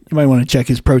 You might want to check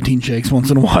his protein shakes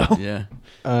once in a while. Yeah.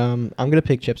 I'm gonna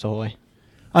pick Chips Ahoy.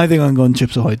 I think I'm going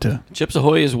Chips Ahoy too. Chips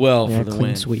Ahoy as well Yeah, for the clean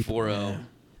win. sweep. 4-0.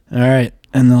 All right,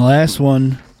 and the last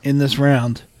one in this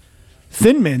round,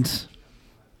 Thin Mints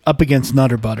up against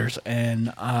Nutter Butters,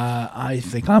 and I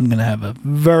think I'm gonna have a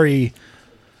very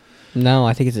No,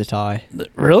 I think it's a tie.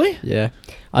 really Yeah,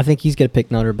 I think he's gonna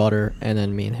pick Nutter Butter, and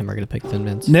then me and him are gonna pick Thin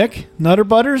Mints. Nick Nutter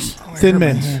Butters, Thin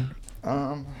Mints.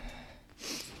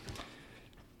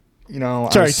 You know,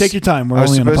 Sorry, take your time. We're I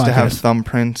was only on a supposed to have podcast.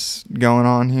 thumbprints going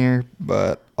on here,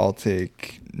 but I'll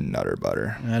take Nutter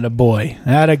Butter. And a boy,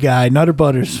 and a guy, Nutter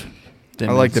Butters. I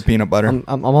like the peanut butter.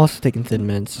 I'm also taking Thin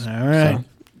Mints. All right, So,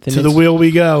 Thin to the Mints wheel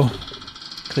we go.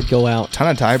 could go out. Ton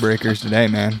of tiebreakers today,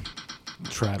 man.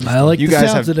 Travis. I like You the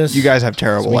guys sounds have of this. you guys have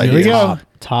terrible Here we ideas. go.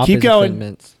 Top Keep is going. Thin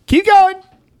Mints. Keep going.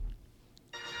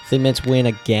 Thin Mints win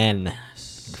again.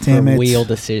 Damn for it. wheel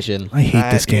decision. I hate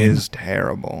That this game. is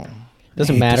terrible.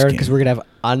 Doesn't hate matter this because game. we're gonna have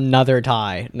another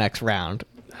tie next round.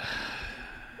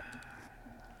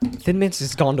 Thin Mints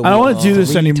has gone to. I don't wanna do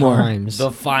this 3 anymore. times.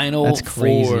 The final That's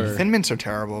crazy. four. Thin Mints are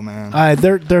terrible, man.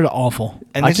 They're awful.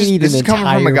 And I this can is eat this an is coming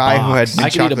from a entire guy who had box. I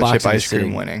could eat a chocolate box chip in a ice cream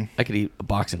sitting. winning. I could eat a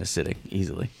box in a sitting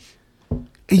easily.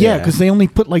 Yeah, because they only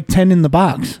put like 10 in the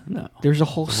box. No. There's a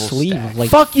whole The whole sleeve stack. of like.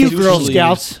 Fuck you, 50 Girl sleeves.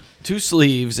 Scouts. 2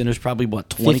 sleeves, and there's probably, 20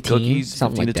 15, cookies?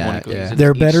 something 15 like to 20 that, cookies yeah. in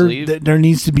They're each better. sleeve. There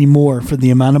needs to be more for the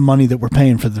amount of money that we're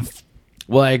paying for the.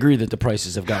 Well, I agree that the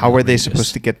prices have gotten How are they outrageous.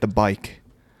 supposed to get the bike?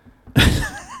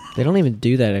 They don't even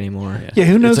do that anymore. Yeah,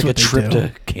 who knows It's like what a they trip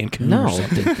do. to Cancun No, or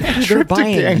something. they're Trip to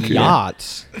buying Cancun.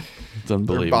 yachts. It's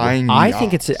unbelievable. They're buying I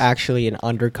think it's yachts. actually an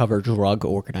undercover drug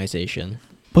organization.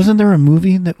 Wasn't there a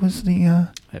movie that was the? I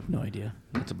have no idea.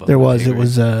 That's above There my was. pay It grade.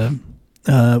 was.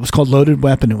 It was called Loaded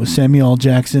Weapon. It was Samuel L.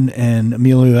 Jackson and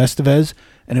Emilio Estevez,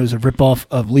 and it was a ripoff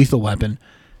of Lethal Weapon.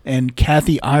 And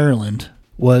Kathy Ireland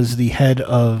was the head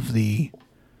of the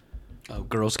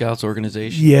Girl Scouts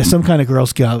organization. yeah some kind of Girl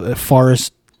Scout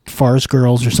Forest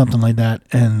Girls or something like that,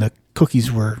 and the cookies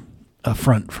were a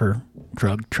front for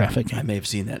drug trafficking. I may have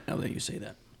seen that now that you say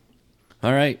that.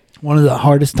 All right. One of the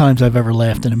hardest times I've ever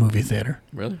laughed in a movie theater,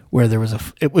 Really? where there was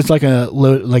it was like a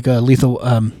lethal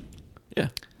Yeah.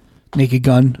 Naked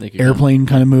Gun Naked Gun. airplane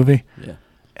kind of movie. Yeah.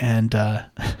 And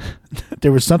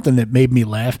there was something that made me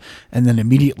laugh, and then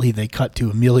immediately they cut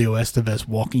to Emilio Estevez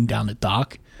walking down the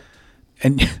dock,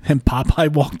 and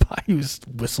Popeye walked by. He was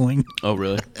whistling, Oh,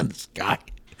 really? and this guy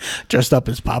dressed up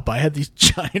as Popeye had these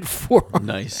giant forearms.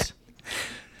 Nice.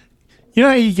 You know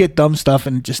how you get dumb stuff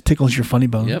and it just tickles your funny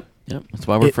bone? Yep. That's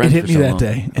why we're It friends hit for me so that long.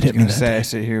 day. It I hit was me gonna that say I day.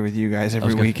 sit here with you guys I was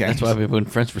every gonna- weekend. That's why we've been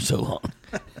friends for so long.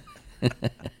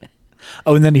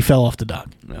 Oh, and then he fell off the dock.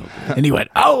 No. And he went,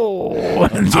 oh,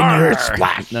 and then you heard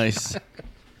splash. Nice.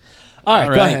 All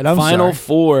right, go ahead. I'm Final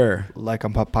sorry. 4. Like a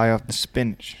Popeye off the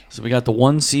spinach. So we got the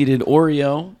 1-seeded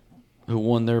Oreo, who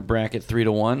won their bracket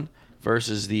 3-1,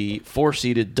 versus the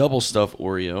 4-seeded double stuff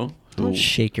Oreo, who Don't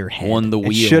shake your head. won the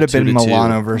wheel. It should have been 2-2.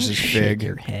 Milano versus Shake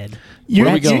your Fig. head. You're,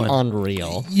 Where are we That's going?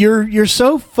 unreal. You're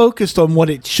so focused on what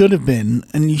it should have been,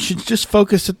 and you should just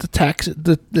focus at the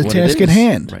What it task at is.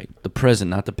 hand. Right. The present,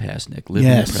 not the past, Nick. Live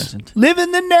in the present. Live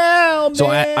in the now, man. So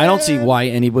I don't see why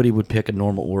anybody would pick a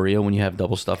normal Oreo when you have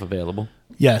double stuff available.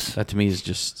 Yes, That to me is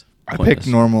just I pointless. picked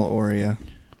normal Oreo.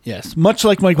 yes. Much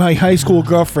like my high school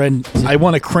girlfriend, I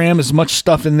want to cram as much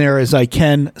stuff in there as I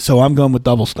can, so I'm going with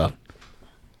double stuff.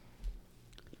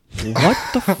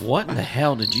 What in the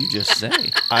hell did you just say?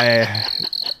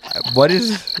 What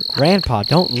is? Grandpa,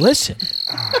 don't listen.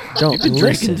 Don't You've been listen.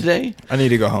 drinking today? I need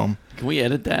to go home. Can we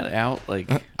edit that out? Like,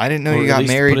 I didn't know or you at got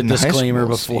least married Put a in high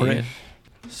disclaimer school, before it.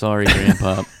 Steve. Sorry,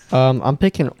 Grandpa. I'm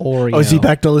picking Oreo. Oh, is he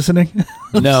back to listening?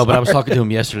 No, but I was talking to him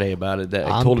yesterday about it. That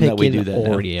I I'm told him that we do picking that.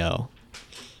 Now. Oreo.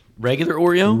 Regular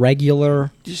Oreo.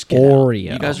 Regular Just get out.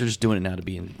 Oreo. You guys are just doing it now to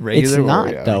be in. It's Regular not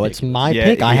Oreo. though. It's my Yeah,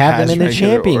 pick. I he have them has in the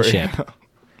regular championship. Oreo.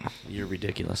 You're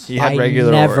ridiculous. He had I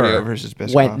regular never Oreo versus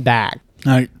Biscoff. went back.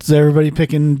 All right, is everybody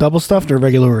picking double stuffed or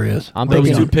regular Oreos? I'm Those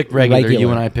picking two picked regular. You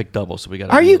and I picked double, so we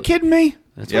got. Are you kidding me?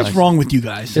 That's What's what I wrong with you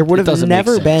guys? There would It have doesn't make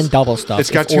never sense. been double stuff.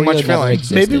 It's got if too much Oreo never filling.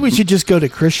 existed. Maybe we should just go to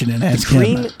Christian and ask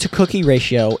Cream him. to cookie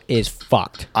ratio is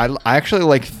fucked. I actually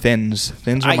like Thins.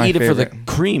 Thins are I my eat it favorite. for the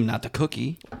cream, not the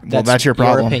cookie. Well, that's your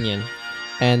problem. opinion.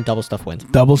 And double stuff wins.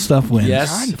 Double stuff wins. Yes,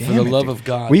 God for damn the it, love dude. of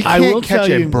God. We I will can't catch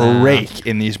tell a you- break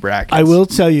in these brackets. I will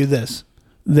tell you this: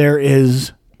 there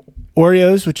is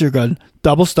Oreos, which are good.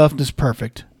 Double stuffed is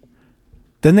perfect.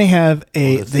 Then they have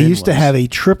a. the They thin used to ones. have a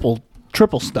triple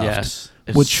stuffed, Yes.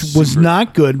 It's which was super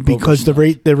not good because the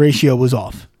ratio was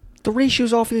off. The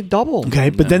ratio's off in the double. Okay,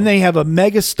 but then they have a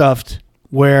mega stuffed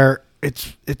where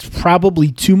it's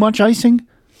probably too much icing.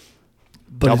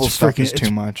 But Double it's stuffed freaking, is too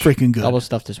it's much. Freaking good. Double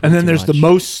stuffed is way And then too there's the much.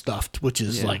 most stuffed, which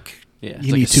is Yeah. like Yeah, it's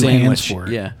you like need a two hands sandwich. for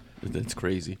it. Yeah, that's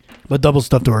crazy. But double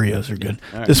stuffed Oreos are good.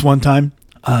 All right. This one time,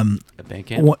 A bank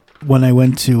camp. when I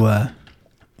went to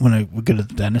when I would go to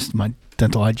the dentist, my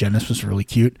dental hygienist was really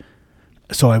cute.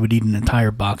 So I would eat an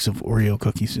entire box of Oreo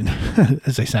cookies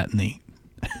as I sat in the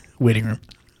waiting room.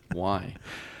 Why?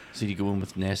 So you go in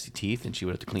with nasty teeth, and she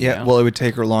would have to clean it Yeah, out. well, it would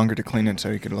take her longer to clean it so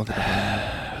you could look at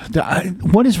it.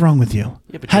 What is wrong with you?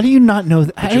 Yeah, but How you're- do you not know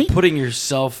that? but you're making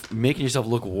yourself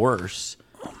look worse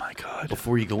Oh my god!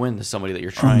 before you go into somebody that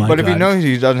you're trying. my But if he God. knows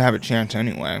he doesn't have a chance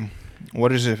anyway, what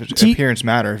does if Do you- appearance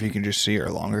matter if you can just see her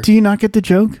longer? Do you not get the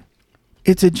joke?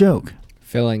 It's a joke.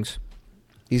 Fillings.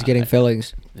 He's getting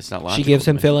fillings. It's not logical. She gives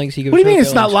him to me. fillings. He gives What do you her mean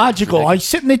it's not fillings. logical? I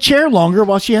sit in the chair longer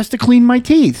while she has to clean my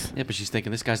teeth. Yeah, but she's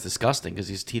thinking this guy's disgusting because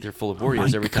his teeth are full of Oh my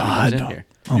Oreos every time he God. comes in here.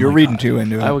 Oh You're my reading God. too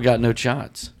into it. I would got no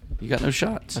shots. You got no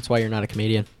shots. That's why you're not a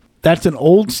comedian. That's an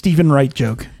old Stephen Wright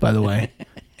joke, by the way.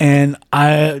 And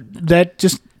I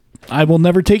will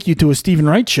never take you to a Stephen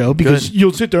Wright show because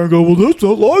you'll sit there and go, well, that's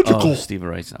not logical. Oh, Stephen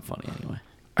Wright's not funny anyway.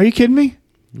 Are you kidding me?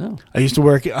 No. I used to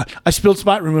work. I spilled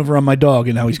spot remover on my dog,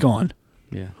 and now he's gone.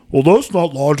 Yeah. Well, that's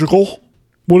not logical.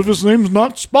 What if his name's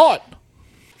not Spot?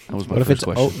 That was my What if first it's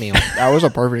question. oatmeal? That was a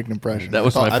perfect impression. That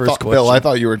was my first question. Bill, I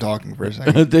thought you were talking for a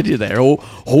second. Did you there? Oh,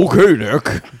 okay, Nick.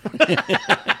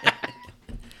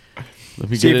 Let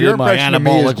me See, get if it your in my impression of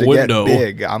me is anabolic to window. get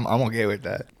big, I'm okay with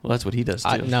that. Well, that's what he does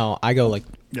too. No, I go like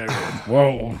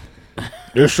Whoa.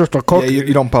 It's just a Yeah, cookie.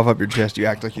 you don't puff up your chest. You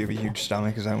act like you have a huge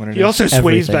stomach. Is that what it is? He also sways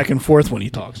Everything. back and forth when he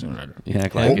talks. You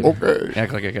act like okay.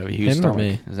 act like I got a huge Him or stomach.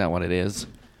 me? Is that what it is?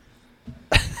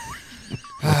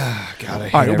 God, I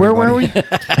hate All right, where were we?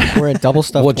 we're at double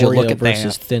stuffed Would you look Oreo at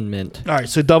versus that? Thin Mint. All right,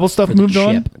 so double stuff For the moved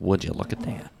on. chip. Would you look at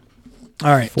that?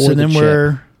 All right, For so the then chip.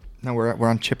 we're No, we're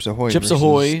on Chips Ahoy. Chips versus-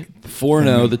 Ahoy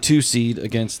 4-0, the 2 seed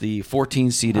against the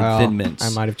 14 seeded Oh, Thin Mints. I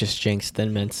might have just jinxed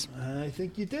Thin Mints. I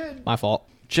think you did. My fault.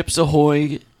 Chips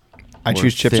Ahoy. I or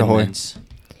choose Chips Thin Ahoy. Mints?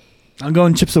 I'm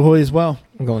going Chips Ahoy as well.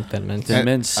 I'm going Thin Mints. Thin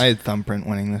Mints. I had Thumbprint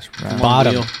winning this round. Come on,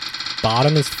 Bottom. Wheel.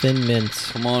 Bottom is Thin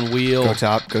Mints. Come on, Wheel. Go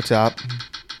top. Go top.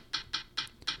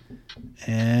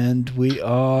 And we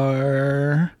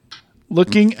are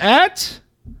looking at.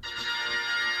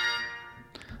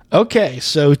 Okay,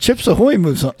 so Chips Ahoy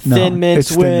moves on. No, Thin Mints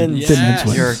it's Thin wins. Mints. Thin Mints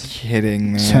Yes. You're wins.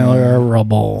 kidding, man.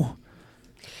 Terrible.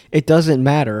 It doesn't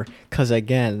matter because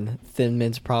again, Thin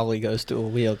Mints probably goes to a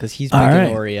wheel because he's All picking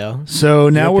right. Oreo. So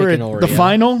now You're we're at picking the Oreo.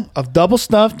 final of double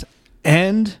stuffed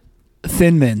and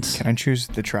Thin Mints. Can I choose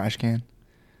the trash can?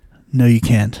 No, you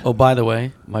can't. Oh, by the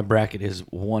way, my bracket is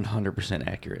 100%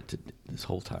 accurate to this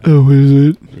whole time. Oh, is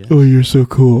it? Yes. Oh, you're so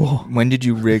cool. When did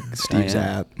you rig Steve's am.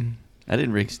 app? I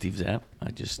didn't rig Steve's app.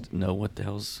 I just know what the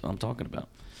hell's I'm talking about.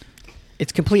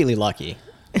 It's completely lucky.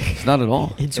 It's not at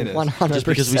all. It's It is. 100% Just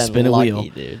because we spin a lucky, wheel.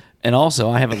 dude. And also,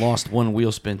 I haven't lost one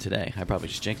wheel spin today. I probably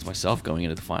just jinxed myself going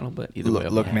into the final, but either way,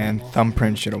 Look, man,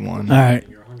 Thumbprint should have won. All right.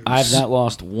 I've not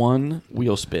lost one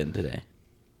wheel spin today.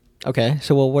 Okay,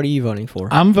 so well, what are you voting for?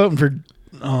 I'm voting for.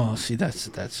 Oh, see, that's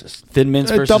just Thin Mints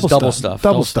versus double stuff.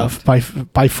 Double stuff by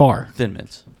far. Thin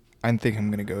Mints. I think I'm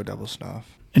gonna go double stuff.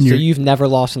 And so you're you've never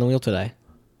lost in the wheel today?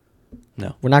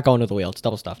 No. We're not going to the wheel. It's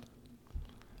double stuffed.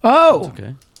 oh,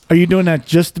 Okay. are you doing that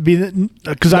just to be the?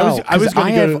 Because I was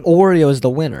going to have go. Oreo as the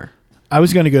winner. I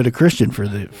was going to go to Christian for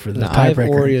the No, I have tiebreaker.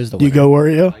 Oreo as the Do you winner. go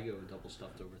Oreo? I go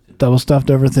double stuffed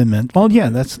over Thin Mint. Well, yeah,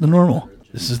 that's the normal.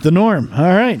 This is the norm. All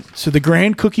right. So the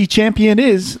grand cookie champion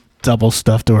is double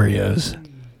stuffed Oreos.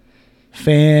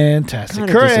 Fantastic.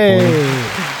 Kinda Hooray.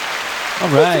 All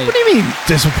right. What do you mean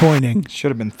disappointing?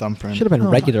 Should have been Thumbprint. Should have been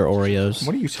regular Oreos.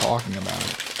 What are you talking about?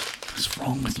 What's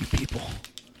wrong with you people?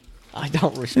 I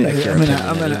don't respect Yeah, your I'm gonna- opinion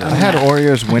I'm gonna- anymore. I had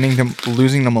Oreos winning to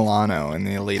losing to Milano in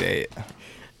the Elite Eight.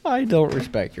 I don't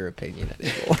respect your opinion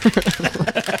anymore.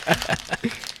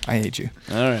 I hate you.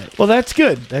 All right. Well, that's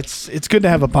good. It's good to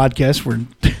have a podcast where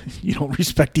you don't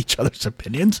respect each other's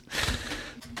opinions.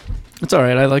 It's all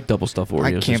right. I like double stuff Oreos.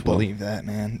 I can't as well. believe that,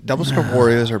 man. Double scoop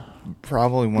Oreos are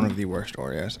probably one of the worst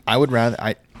Oreos. I would rather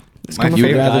my coming You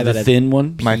from would a guy rather that the had- thin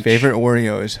one? my favorite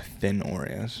Oreo is thin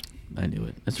Oreos. I knew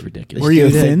it. That's ridiculous. Oreo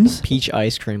Dude had Thins? Peach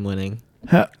ice cream winning.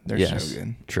 Huh? They're Yes. so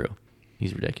good. True.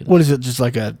 He's ridiculous. What is it? Just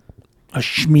like a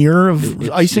smear of It's-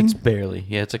 icing? It's barely.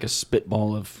 Yeah, it's like a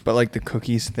spitball of. But like the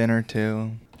cookies thinner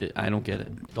too. I don't get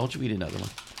it. Don't you eat another one?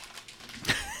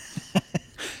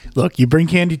 Look, you bring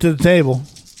candy to the table.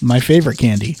 My favorite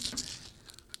candy.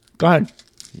 Go ahead.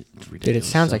 It's ridiculous. Dude, it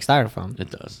sounds like styrofoam.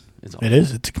 It does. It's It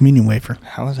is. It's a communion wafer.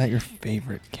 How is that your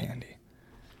favorite candy?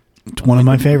 It's one of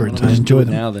my favorites. I enjoy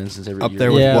them. now. Then, since every Up year-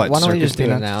 there with Yeah, what, why don't we circus just do it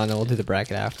peanuts? now and then we'll do the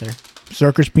bracket after.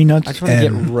 Circus peanuts. I just want to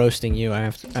get and- roasting you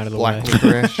out of the Black way.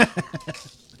 licorice.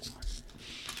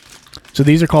 So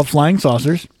these are called flying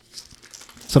saucers,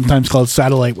 sometimes called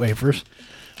satellite wafers.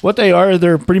 What they are,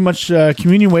 they're pretty much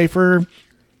communion wafer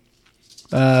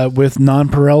with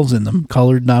nonpareils in them,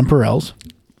 colored nonpareils.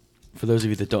 For those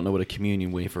of you that don't know what a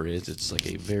communion wafer is, it's like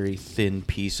a very thin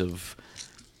piece of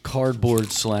cardboard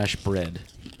 / bread.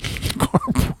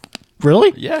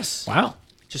 Really? Yes. Wow.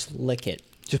 Just lick it.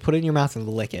 Just put it in your mouth and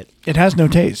lick it. It has no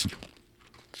taste.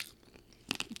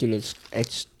 Dude, it's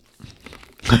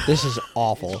this is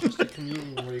awful.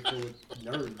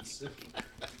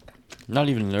 Not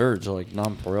even nerds. Are like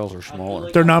nonpareils are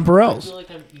smaller. They're nonpareils. like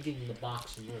I'm eating the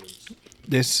box of nerds.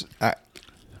 This I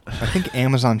think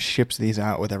Amazon ships these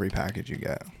out with every package you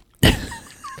get.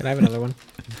 Can I have another one?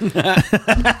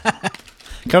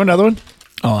 Come another one?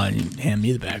 Oh, and hand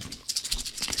me the bag.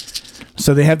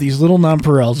 So they have these little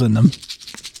nonpareils in them,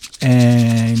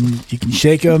 and you can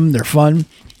shake them. They're fun.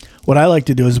 What I like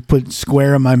to do is put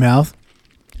square in my mouth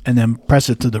and then press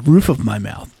it to the roof of my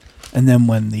mouth. And then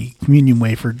when the communion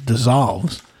wafer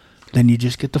dissolves, then you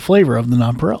just get the flavor of the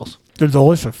nonpareils. They're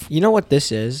delicious. You know what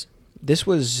this is? This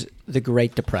was the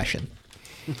Great Depression.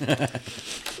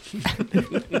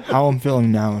 How I'm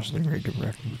feeling now is the Great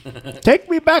Depression. Take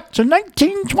me back to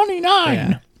 1929.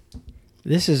 Yeah.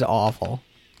 This is awful.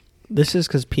 This is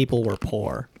because people were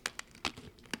poor.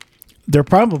 They're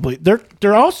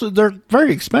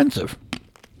very expensive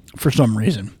for some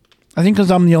reason. I think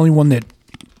because I'm the only one that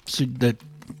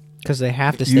Because they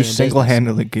have to stay You in business.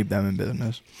 single-handedly keep them in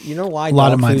business. You know why A lot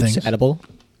dog of my food's things. edible?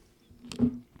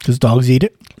 because dogs eat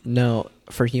it. No,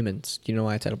 for humans. Do you know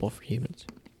why it's edible for humans?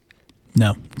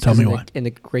 No, tell 'Cause me in why. In the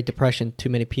Great Depression, too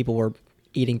many people were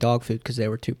eating dog food because they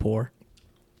were too poor.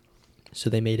 So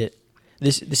they made it.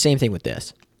 The same thing with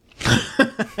this.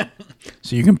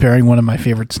 So you're comparing one of my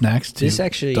favorite snacks to This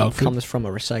actually dog food? comes from a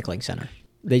recycling center.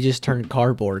 They just turned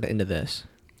cardboard into this.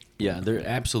 Yeah, there's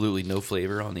absolutely no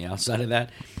flavor on the outside of that.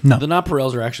 No. The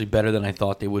nonpareils are actually better than I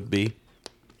thought they would be.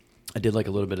 I did like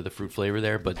a little bit of the fruit flavor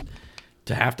there, but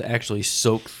to have to actually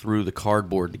soak through the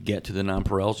cardboard to get to the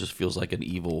nonpareils just feels like an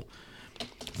evil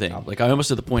thing. Like I almost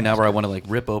at the point now where I want to like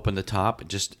rip open the top and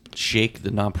just shake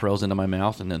the nonpareils into my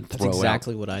mouth and then That's throw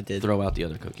exactly it out. what I did. Throw out the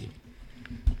other cookie.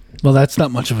 Well, that's not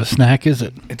much of a snack, is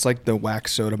it? It's like the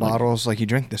wax soda bottles. Like you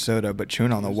drink the soda, but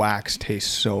chewing on the wax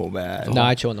tastes so bad. No,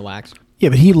 I chew on the wax. Yeah,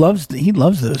 but he loves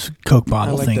those Coke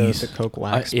bottle I like thingies. the Coke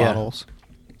wax yeah. bottles.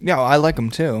 Yeah, I like them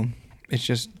too. It's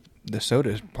just the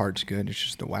soda part's good. It's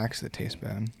just the wax that tastes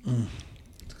bad. Ugh.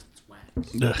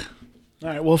 All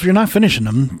right. Well, if you're not finishing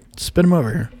them, spit them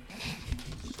over here.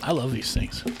 I love these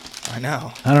things. I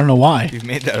know. I don't know why. You've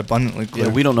made that abundantly clear.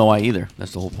 Yeah, we don't know why either.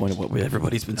 That's the whole point of what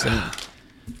everybody's been saying.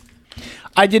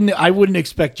 I wouldn't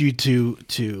expect you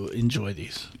to enjoy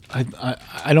these.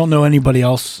 I don't know anybody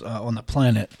else on the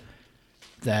planet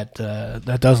that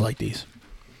does like these.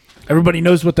 Everybody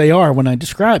knows what they are when I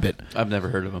describe it, I've never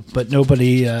heard of them. but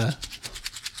nobody.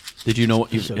 Did you know?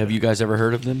 Have you guys ever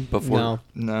heard of them before? No.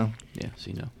 No. Yeah.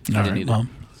 See, no. All I didn't right, either. well,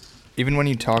 Even when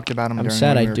you talked about them I'm during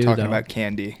sad when I we were do, talking though. about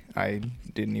candy, I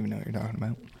didn't even know what you're talking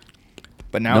about.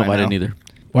 But now No, I know. I didn't either.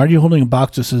 why are you holding a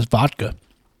box that says vodka?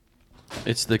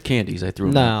 It's the candies I threw.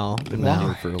 them No. out. They've been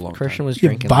here for a long Christian time. was You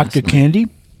have drinking vodka last night. candy?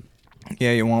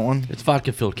 Yeah, you want one? It's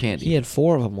vodka filled candy. He had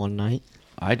 4 of them one night.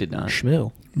 I did not.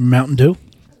 Schmoo. Mountain Dew?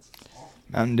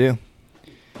 Mountain Dew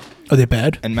Are they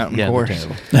bad? and Mountain Yeah, they're Course.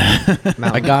 terrible.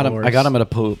 I got them. I got them at a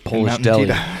Polish Mountain deli.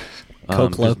 Tito.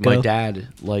 Coke 'cause my Loco. dad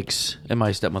likes, and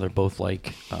my stepmother both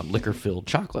like liquor filled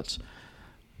chocolates.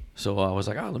 So I was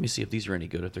like, oh, let me see if these are any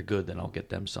good. If they're good, then I'll get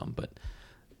them some. But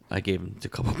I gave them to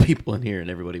a couple people in here, and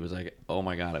everybody was like, "Oh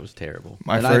my god, it was terrible."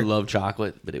 My and fir- I love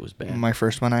chocolate, but it was bad. My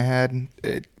first one I had,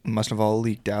 it must have all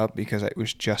leaked out because it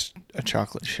was just a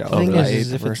chocolate shell. The thing that I is, ate is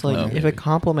the if it's first like one. Okay. if it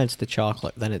complements the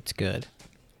chocolate, then it's good.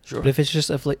 Sure. But if it's just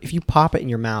if you pop it in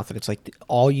your mouth and it's like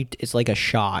it's like a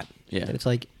shot. Yeah. And it's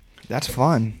like That's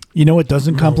fun. You know what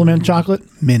doesn't complement chocolate?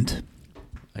 Mint.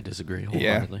 I disagree Yeah.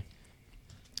 wholeheartedly.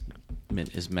 Mint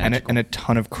is And magical. and a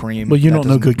ton of cream. Well, you That don't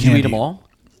know doesn't- good Did you candy. eat them all?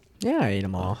 yeah, I ate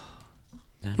them all.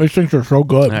 These things are so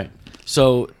good. All right.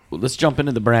 So let's jump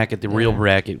into the bracket, the real Yeah.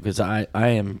 bracket, because I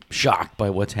am shocked by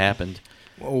what's happened.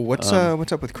 Whoa, what's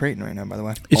up with Creighton right now? By the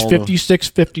way, It's All the-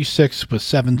 56-56 with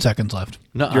 7 seconds left.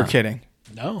 No, you're kidding.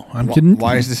 No, I'm Wh- kidding.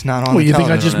 Why is this not on? Well, the you think I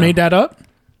television? just No. made that up?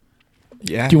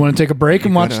 Yeah. Do you want to take a break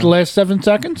and You watch gotta- the last 7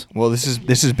 seconds? Well, this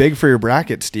is big for your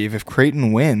bracket, Steve. If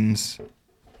Creighton wins,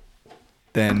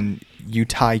 then you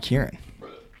tie Kieran.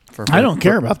 I don't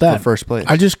care about that. For first place.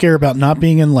 I just care about not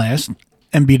being in last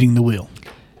and beating the wheel.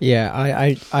 Yeah,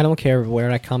 I don't care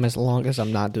where I come as long as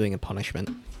I'm not doing a punishment.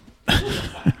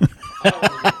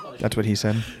 That's what he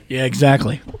said. Yeah,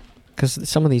 exactly. Because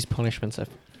some of these punishments,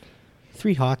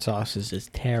 3 hot sauces is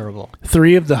terrible.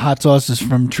 3 of the hot sauces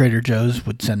from Trader Joe's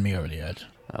would send me over the edge.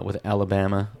 with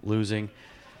Alabama losing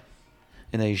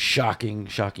in a shocking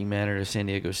manner to San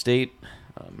Diego State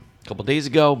a couple days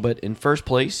ago. But in first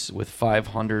place with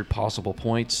 500 possible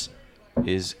points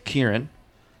is Kieran,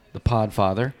 the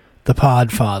Podfather. The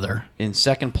Podfather. In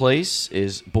second place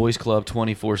is Boys Club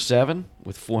 24/7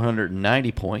 with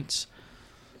 490 points.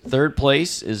 Third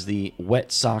place is the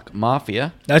Wet Sock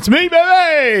Mafia, That's me,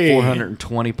 baby!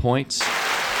 420 points.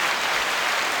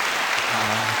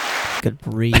 Good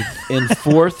breathe. In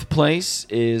fourth place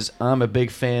is I'm a big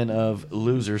fan of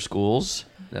Loser Schools.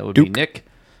 That would be Duke. Nick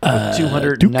with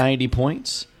 290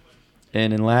 points.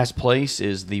 And in last place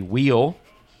is the Wheel.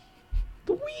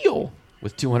 The Wheel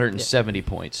with 270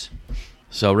 points.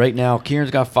 So right now,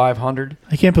 Kieran's got 500.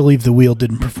 I can't believe the wheel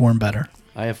didn't perform better.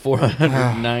 I have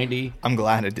 490. I'm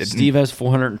glad it didn't. Steve has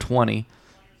 420.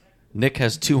 Nick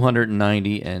has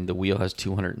 290, and the wheel has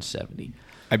 270.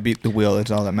 I beat the wheel.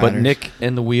 That's all that matters. But Nick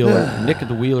and the wheel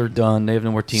are done. They have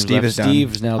no more teams Steve left. is done.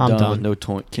 Steve's now I'm done, done. with no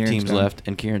Kieran's teams done. left,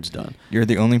 and Kieran's done. You're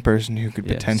the only person who could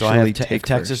Yeah, potentially so I have take if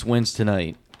Texas first. wins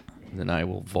tonight, then I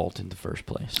will vault into first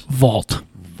place. Vault.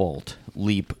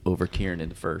 Leap over Kieran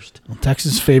into first. Well,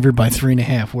 Texas favored by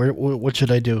 3.5. What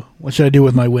should I do? What should I do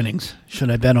with my winnings?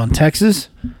 Should I bet on Texas?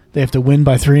 They have to win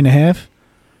by 3.5,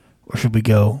 or should we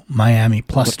go Miami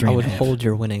plus I would 3.5? hold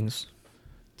your winnings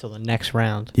till the next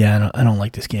round. Yeah, I don't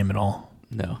like this game at all.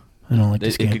 No, I don't like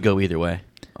this it game. could go either way.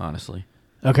 Honestly,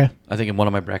 Okay. I think in one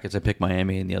of my brackets I picked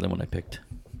Miami, and the other one I picked.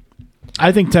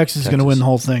 I think Texas is going to win Texas. the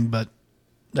whole thing, but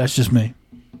that's just me.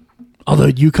 Although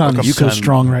UConn is so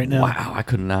strong right now. Wow, I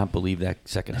could not believe that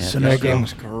second half. Sunogo. That game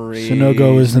was great.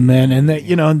 Sunogo is the man, and they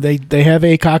have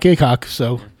ACOC,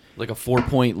 so Like a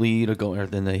 4-point lead, or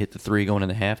then they hit the 3 going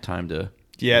into halftime to.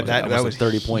 Yeah, that that was a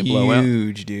 30-point blowout.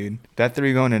 huge, dude. That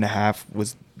 3 going into half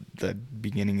was the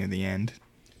beginning of the end.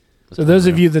 So those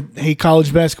of you that hate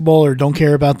college basketball or don't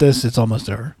care about this, it's almost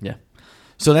over. Yeah.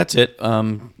 So that's it.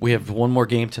 We have one more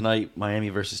game tonight, Miami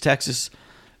versus Texas.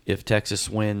 If Texas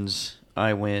wins,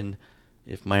 I win.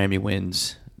 If Miami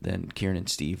wins, then Kieran and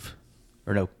Steve.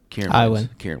 Or no, Kieran I wins.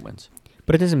 win. Kieran wins.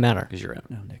 But it doesn't matter Because you're out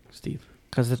now, Nick. Steve.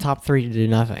 because the top three do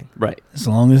nothing. Right. As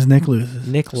long as Nick loses.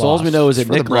 Nick So lost. all we know is It's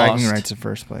that for Nick the bragging lost, rights in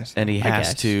first place. and he I has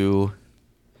guess. to...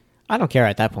 I don't care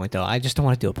at that point though. I just don't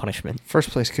want to do a punishment.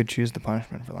 First place could choose the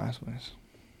punishment for last place.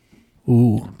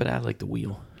 Ooh. But I like the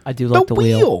wheel. I do like the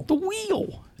wheel. The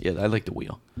wheel. Yeah, I like the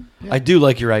wheel. I do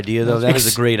like your idea, though. That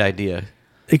is a great idea.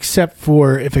 Except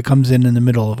for if it comes in the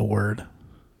middle of a word.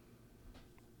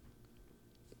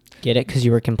 Get it? Because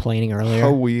you were complaining earlier.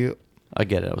 How we I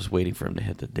get it. I was waiting for him to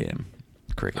hit the damn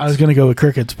crickets. I was going to go with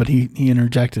crickets, but he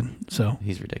interjected. So,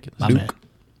 He's ridiculous. my man.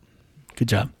 Good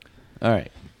job. All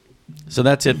right. So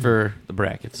that's it for the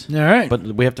brackets. All right. But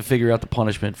we have to figure out the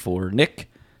punishment for Nick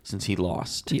since he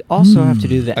lost. You also have to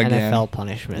do the Again. NFL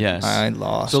punishment. Yes. I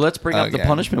lost. So let's bring up the again.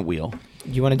 punishment wheel.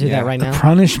 You want to do Yeah. that right the now?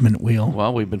 punishment wheel.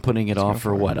 Well, we've been putting it Let's off go for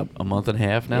for what, it. a month and a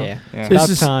half now? Yeah. Yeah. It's This about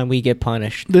is- time we get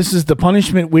punished. This is the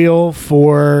punishment wheel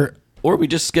for Or we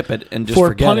just skip it and just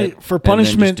forget it. for and then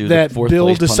just punishment do the that fourth Bill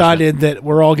place decided that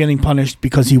we're all getting punished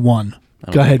because he won.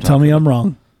 I don't Go know ahead, what tell you're me talking I'm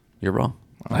wrong. You're wrong.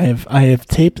 I have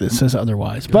tape that says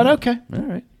otherwise, but okay, All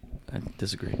right. I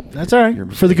disagree. that's all right. You're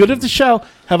For the good of the show,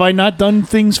 have I not done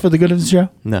things for the good of the show?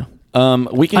 No.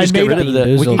 We can I just get made rid up- of the.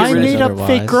 We can get I rid of made the- up fake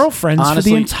otherwise. girlfriends for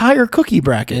Honestly, the entire cookie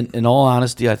bracket. In all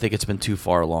honesty, I think it's been too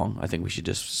far along. I think we should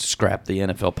just scrap the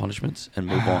NFL punishments and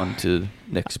move on to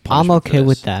Nick's punishment. I'm for okay this.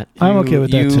 with that. I'm okay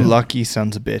with that You too. lucky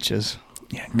sons of bitches.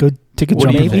 Yeah, go take a What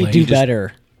jump. do you in the think? Maybe lake. do You just-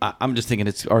 better. I'm just thinking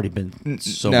it's already been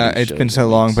so. No, many it's been shows so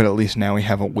and long, weeks. but at least now we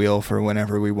have a wheel for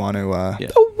whenever we want to. Yeah.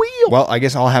 The wheel. Well, I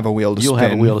guess I'll have a wheel to You'll spin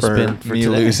have a wheel to for spin for me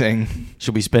today. losing.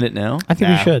 Should we spin it now? I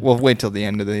think we should. We'll wait till the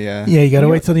end of the. Yeah, you got to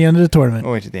wait till the end of the tournament.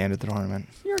 We'll wait till the end of the tournament.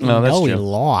 No, that's no, we true.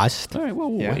 lost. All right,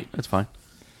 well, we'll Yeah. wait. That's fine.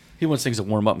 He wants things to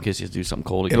warm up in case he has to do something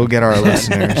cold again. It'll get our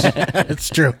listeners. It's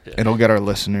true. It'll get our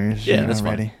listeners. Yeah, you know, that's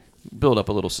ready. fine. Build up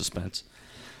a little suspense.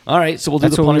 All right, so we'll do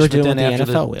That's the what we were punishment doing then with the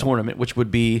after NFL the wheel. tournament, which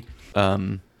would be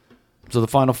so the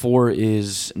Final Four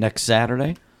is next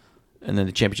Saturday, and then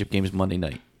the championship game is Monday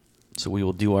night. So we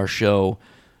will do our show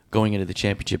going into the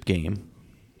championship game.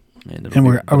 And it'll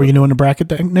And be- are we doing a bracket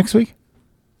next week?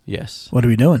 Yes. What are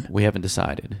we doing? We haven't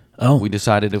decided. Oh. We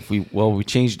decided we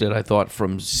changed it, I thought,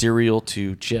 from cereal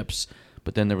to chips,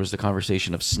 but then there was the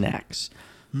conversation of snacks.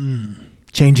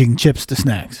 Changing chips to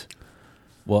snacks.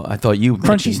 Well, I thought you Crunchy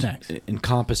mentioned snacks.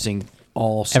 Encompassing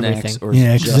all snacks Everything. or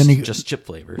Yeah, 'cause then you- just chip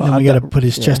flavors. Then we got to put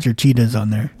his yeah. Chester Cheetahs on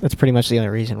there. That's pretty much the only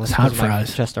reason. Was It's hot because of my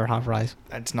fries. Chester hot fries.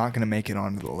 That's not going to make it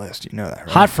onto the list. You know that, right?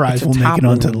 Hot fries It's a will make it top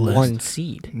onto the list. one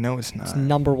seed. No, it's not. It's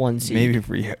number one seed. Maybe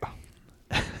for you.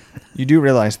 You do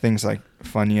realize things like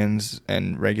Funyuns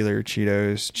and regular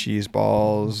Cheetos, cheese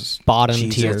balls, bottom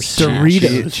Cheez-Its. tier.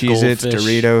 Doritos. Cheez-Its, Goldfish,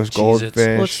 Doritos, Cheez-Its. Goldfish.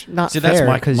 Well, it's not See, that's fair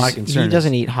my because concern he is-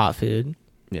 doesn't eat hot food,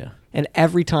 Yeah. and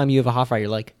every time you have a hot fry, you're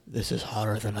like, "This is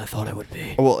hotter than I thought it would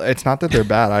be." Well, it's not that they're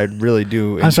bad. I really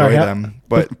do enjoy I'm sorry, them,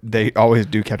 but they always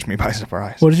do catch me by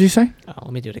surprise. What did you say? Oh,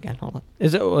 let me do it again. Hold on.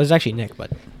 It was actually Nick, but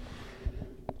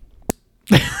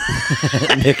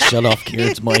Nick shut off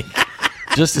Kieran's mic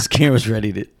just as Kieran was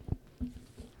ready to.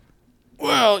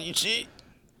 Well, you see.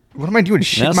 What am I doing?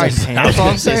 Shit Now my it sounds- pants I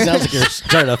off? was gonna say, it sounds like you're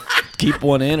trying to keep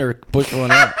one in or push one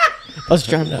out. I was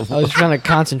trying to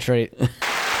concentrate.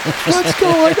 Let's go!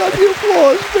 I got the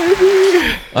applause,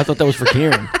 baby. I thought that was for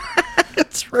Kieran.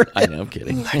 That's right. I know, I'm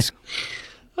kidding.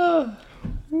 Woo!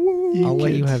 I'll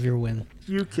let you have your win.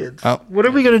 You kids. Oh. What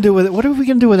are we gonna do with it? What are we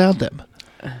gonna do without them?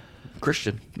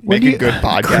 Christian. Make a good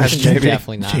podcast, Christian's maybe.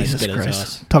 definitely not Jesus as good Christ! as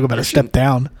us. Talk about a step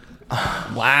down.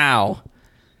 Wow.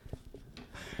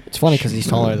 It's funny because he's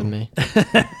taller than me.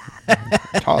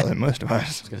 Taller than most of us. I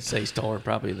was going to say he's taller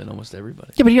probably than almost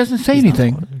everybody. Yeah, but he doesn't say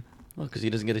anything. Well, because he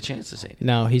doesn't get a chance to say anything.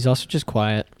 No, he's also just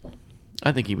quiet.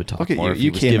 I think he would talk Look at more you. if You he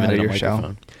was came given out of a your shell.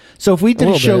 microphone. So if we did a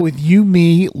little show bit. with you,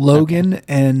 me, Logan,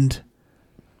 and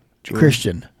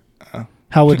Christian,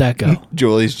 how would that go?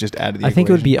 Julie's just out of the I think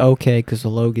it would equation. be okay because I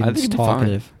Logan's think it'd be fine.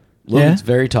 talkative. Logan's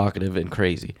very talkative and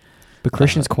crazy. But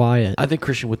Christian's quiet. I think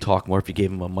Christian would talk more if you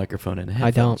gave him a microphone and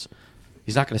headphones. don't.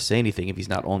 He's not going to say anything if he's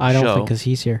not on the I show. don't think because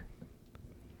he's here.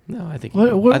 No, I think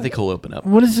What- I think he'll open up.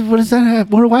 What does that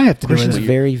have? What do I have to do Christian's with it?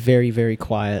 very, very, very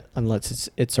quiet unless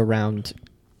it's around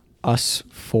us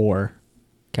four,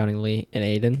 counting Lee and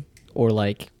Aiden, or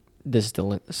like this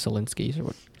Selinski's or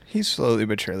what. He's slowly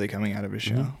but surely coming out of his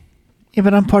shell. Yeah,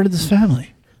 but I'm part of this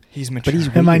family. He's mature. he's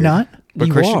Am I weird. not? But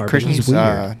You Christian, are, but Christian's he's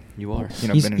weird. You are. He's-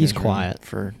 been in he's his room quiet.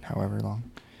 for however long.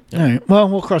 All right. Well,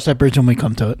 we'll cross that bridge when we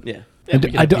come to it. Yeah. I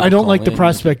don't like the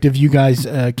prospect of you guys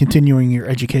continuing your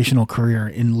educational career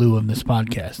in lieu of this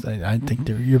podcast. I think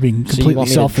you're being So you completely want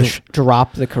me selfish. to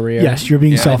drop the career? Yes, you're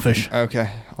being Yeah, selfish. Okay,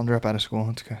 I'll drop out of school.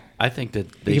 Let's go. I think that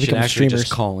they can should become actually streamers.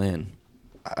 just call in.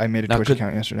 I made a Now, Twitch could-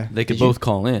 account yesterday. They could Did you? both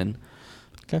call in.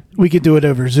 Okay. We could do it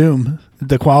over Zoom.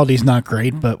 The quality's not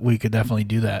great, but we could definitely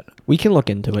do that. We can look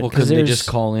into it. Well, because couldn't they just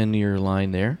call in your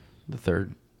line there? The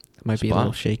third. Might be a spot?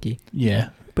 little shaky. Yeah.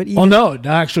 But Oh no,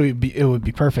 actually, it would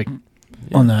be perfect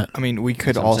on that. I mean, we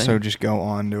could That's what I'm also saying. just go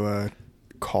on to a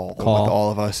call with Call.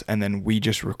 all of us, and then we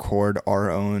just record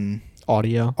our own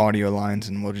Audio. audio lines,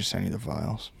 and we'll just send you the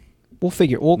files. We'll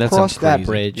That cross sounds that crazy.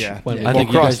 bridge. Yeah. When Yeah. we I We'll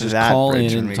think you cross guys just that call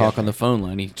bridge in when and we talk get on the there. phone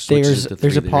line. He switches there's a to three,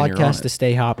 then you're on podcast, it. the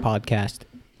Stay Hot podcast.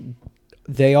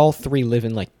 They all three live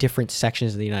in like different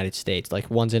sections of the United States. Like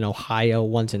one's in Ohio,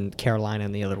 one's in Carolina,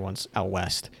 and the other one's out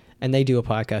west. And they do a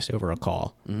podcast over a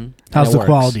call. Mhm. How's it the works.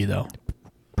 quality though?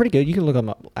 Pretty good. You can look them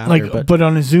up after. Like, but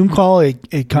on a Zoom call,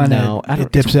 it kind No, of I don't-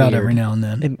 it dips it's out weird. every now and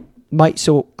then. it might.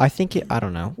 So I think I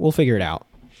don't know. We'll figure it out.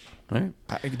 All right.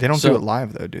 They don't So- do it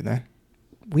live though, do they?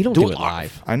 We don't Do do, it it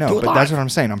live. I know, Do it but that's live. what I'm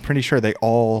saying. I'm pretty sure they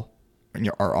all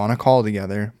are on a call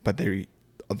together, but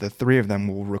the three of them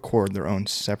will record their own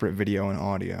separate video and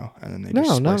audio, and then they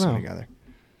just splice them together.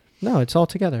 No, it's all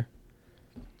together.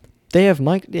 They have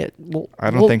mic. Yeah, I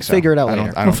don't we'll think so. Figure it out I don't-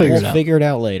 later. I don't think we'll so. figure it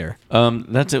out later.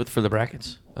 That's it for the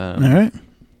brackets. All right.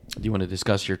 Do you want to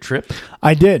discuss your trip?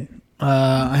 I did.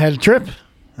 I had a trip.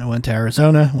 I went to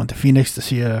Arizona, went to Phoenix to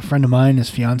see a friend of mine, his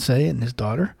fiance, and his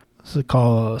daughter.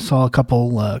 Saw a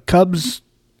couple Cubs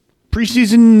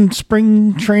preseason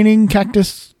spring training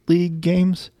Cactus League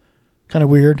games. Kind of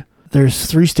weird. There's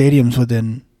 3 stadiums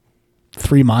within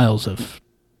 3 miles of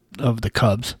the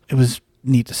Cubs. It was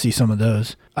neat to see some of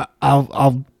those.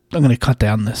 I'm going to cut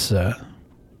down this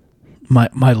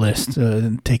my list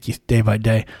and take you day by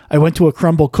day. I went to a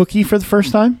Crumble cookie for the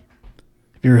first time.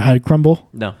 Have you ever had Crumble?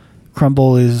 No.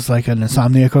 Crumble is like an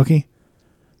insomnia cookie.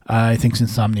 I think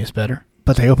insomnia is better,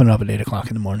 but they open it up at 8 o'clock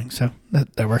in the morning, so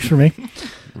that works for me.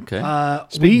 Okay.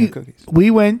 Speaking of cookies.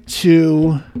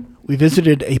 We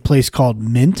visited a place called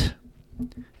Mint,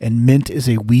 and Mint is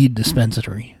a weed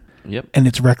dispensary, Yep. and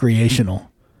it's recreational.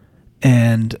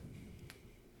 And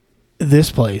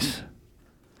this place,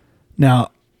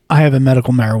 now I have a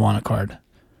medical marijuana card,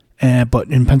 but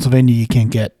in Pennsylvania you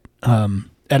can't get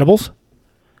edibles.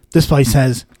 This place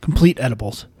has complete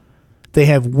edibles. They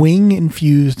have weed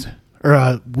infused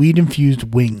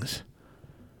wings.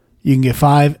 You can get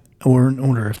 5 or an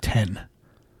order of 10.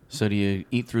 So do you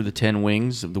eat through the 10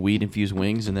 wings of the weed-infused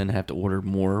wings and then have to order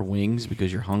more wings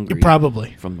because you're hungry?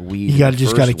 Probably. From the weed. You got to in the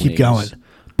just got to first keep going. wings.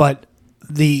 But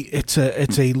it's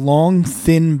a long,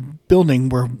 thin building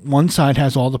where one side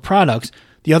has all the products,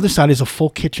 the other side is a full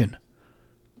kitchen.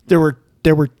 There were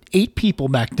 8 people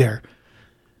back there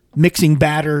mixing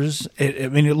batters.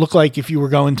 It looked like if you were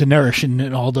going to Nourish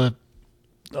and all the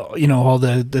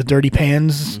dirty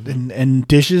pans and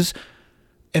dishes,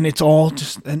 and it's all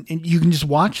just and you can just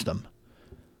watch them,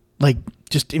 like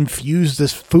just infuse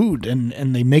this food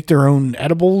and they make their own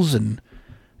edibles, and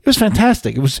it was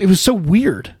fantastic. It was so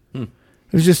weird. It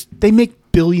was just they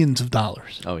make billions of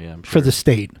dollars. Oh, yeah, I'm sure. For the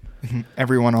state.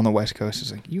 Everyone on the West Coast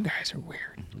is like, you guys are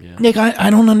weird. Yeah. Nick, I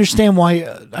don't understand why.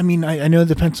 I know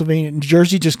the Pennsylvania, New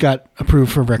Jersey just got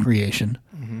approved for recreation,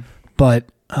 but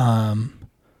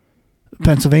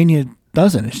Pennsylvania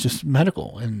doesn't. It's just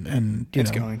medical, and you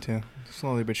It's know. going to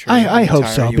slowly but surely. I the hope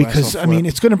entire so US because will I mean flip.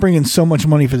 it's going to bring in so much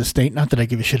money for the state. Not that I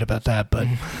give a shit about that, but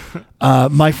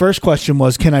my first question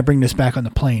was, can I bring this back on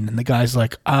the plane? And the guy's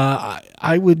like,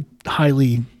 I would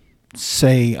highly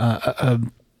say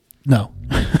no.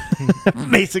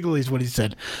 Basically, is what he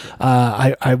said.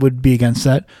 I would be against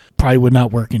that. Probably would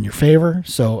not work in your favor.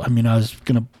 So I mean, I was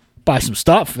going to buy some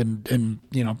stuff and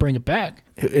you know bring it back.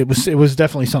 It was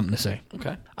definitely something to say.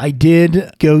 Okay. I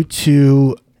did go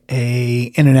to a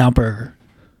In-N-Out Burger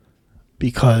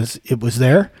because it was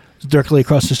there. It's directly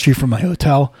across the street from my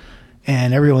hotel.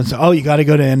 And everyone said, oh, you got to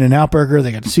go to In-N-Out Burger.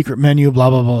 They got a secret menu, blah,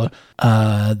 blah,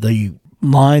 blah.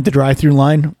 The drive-through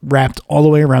line wrapped all the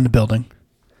way around the building.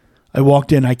 I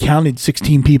walked in. I counted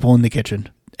 16 people in the kitchen.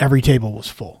 Every table was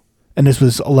full. And this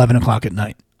was 11 o'clock at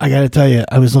night. I got to tell you,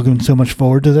 I was looking so much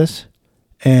forward to this.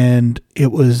 And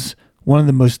it was one of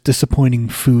the most disappointing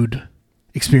food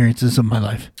experiences of my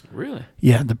life. Really?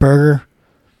 Yeah, the burger,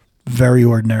 very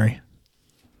ordinary.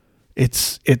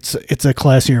 It's a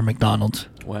classier McDonald's.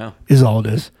 Wow. Is all it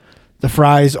is. The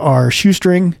fries are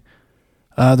shoestring.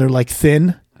 They're like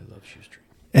thin, I love shoestring.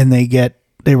 and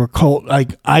they were cold.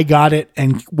 I got it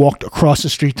and walked across the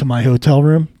street to my hotel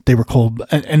room. They were cold,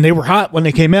 and they were hot when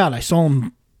they came out. I saw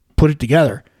them put it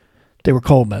together. They were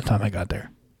cold by the time I got there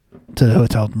to the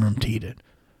hotel room to eat it.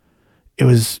 It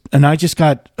was, and I just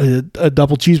got a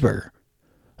double cheeseburger,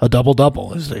 a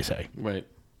double, as they say. Right.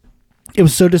 It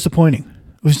was so disappointing.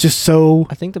 It was just so.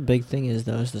 I think the big thing is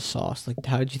though is the sauce. Like,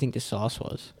 how did you think the sauce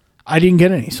was? I didn't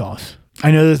get any sauce.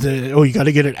 I know that you got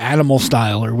to get it animal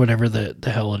style or whatever the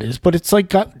hell it is, but it's like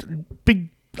got big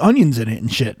onions in it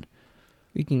and shit.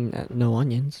 We can no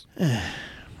onions.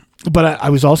 But I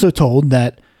was also told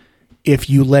that if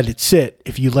you let it sit,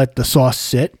 if you let the sauce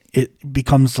sit, it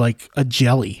becomes like a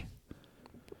jelly.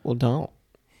 Well, don't.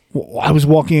 Well, I was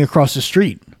walking across the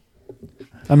street.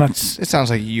 I'm not. It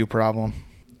sounds like a you problem.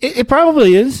 It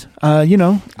probably is. You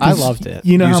know, I 'cause loved it.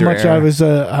 You know User how much error. I was.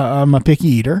 I'm a picky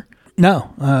eater.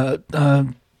 No,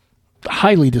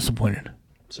 highly disappointed.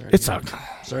 Sorry. It sucked.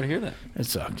 Sorry to hear that. It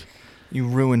sucked. You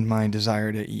ruined my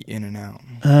desire to eat In-N-Out.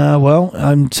 Well,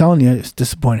 I'm telling you, it's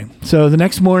disappointing. So the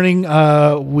next morning,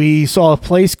 we saw a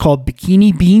place called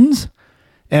Bikini Beans,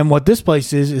 and what this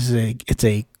place is it's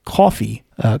a coffee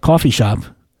shop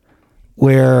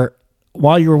where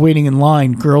while you're waiting in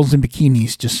line, girls in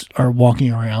bikinis just are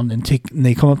walking around and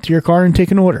they come up to your car and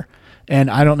take an order. And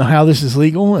I don't know how this is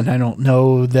legal, and I don't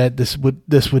know that this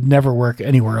would never work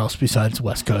anywhere else besides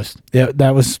West Coast. Yeah,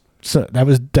 that was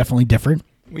definitely different.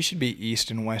 We should be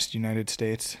East and West United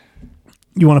States.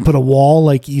 You want to put a wall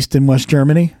like East and West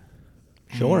Germany?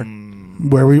 Sure.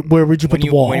 Where would you put When the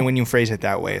wall? when you phrase it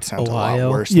that way, it sounds a Ohio?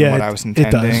 lot worse than what I was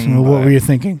intending. It does. What but- were you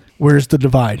thinking? Where's the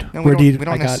divide? No, Where do you? we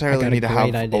don't I got necessarily a need to have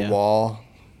great idea. a wall.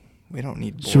 We don't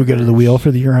need. Should we go to the borders. wheel for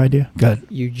your idea? Good.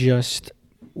 You just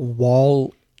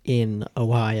wall in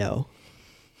Ohio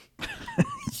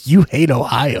You hate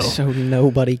Ohio. so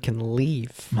nobody can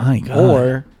leave. My God.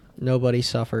 Or nobody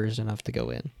suffers enough to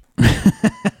go in.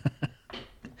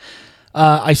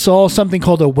 I saw something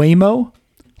called a Waymo,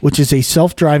 which is a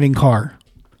self-driving car.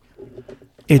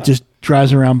 It just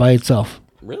drives around by itself,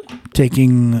 Really?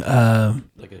 taking.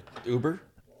 Like a Uber?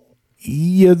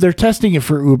 Yeah, they're testing it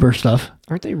for Uber stuff.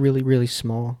 Aren't they really, really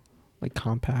small? Like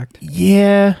compact?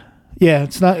 Yeah.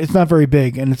 It's not very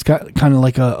big, and it's got kind of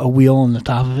like a wheel on the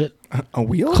top of it, A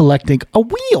wheel? collecting a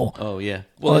wheel. Oh, yeah.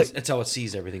 Well, Like- that's how it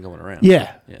sees everything going around.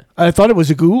 Yeah. Yeah. I thought it was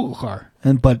a Google car,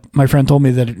 but my friend told me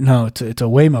that it's a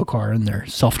Waymo car, and they're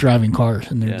self-driving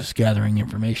cars, and they're Yeah. just gathering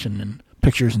information and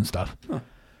pictures and stuff.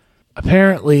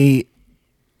 Apparently,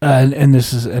 and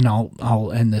this is, and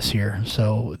I'll end this here.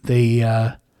 So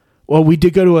we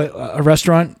did go to a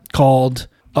restaurant called.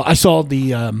 I saw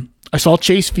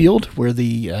Chase Field where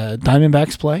the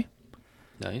Diamondbacks play.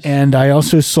 Nice. And I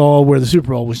also saw where the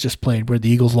Super Bowl was just played, where the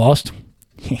Eagles lost.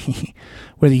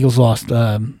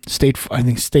 State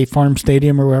Farm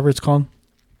Stadium or whatever it's called.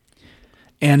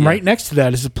 And Yeah. right next to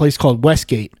that is a place called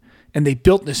Westgate. And they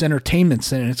built this entertainment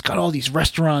center. And it's got all these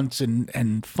restaurants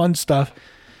and fun stuff.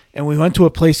 And we went to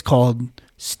a place called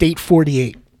State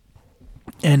 48.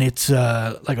 And it's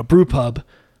like a brew pub.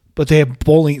 But they have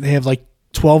bowling. They have like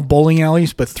 12 bowling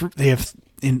alleys, but they have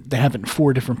it in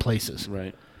 4 different places.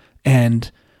 Right. And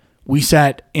we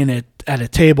sat at a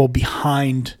table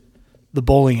behind the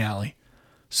bowling alley.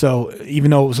 So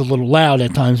even though it was a little loud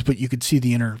at times, but you could see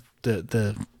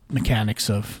the mechanics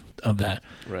of that.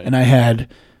 Right. And I had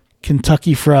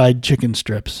Kentucky Fried Chicken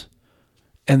strips,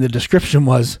 and the description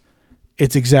was,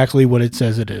 "It's exactly what it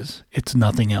says it is. It's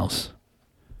nothing else."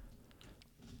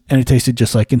 and it tasted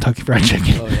just like Kentucky Fried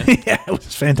Chicken. Oh, yeah? Yeah, it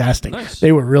was fantastic. Nice.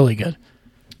 They were really good.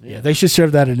 Yeah, they should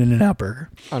serve that at In-N-Out Burger.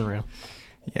 Unreal.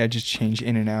 Yeah, just change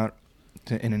In-N-Out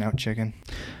to In-N-Out chicken.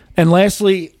 And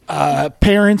lastly,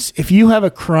 parents, if you have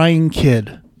a crying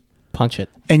kid Punch it.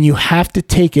 and you have to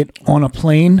take it on a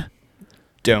plane,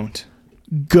 Don't.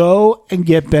 go and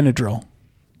get Benadryl.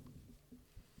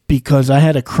 Because I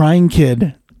had a crying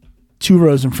kid 2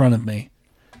 rows in front of me,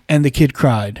 and the kid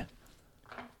cried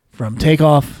from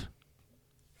takeoff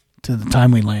to the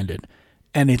time we landed.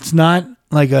 And it's not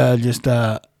like just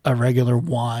a regular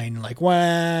whine, like,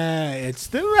 wah, it's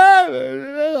the...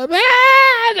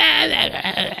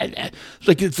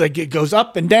 It's like it goes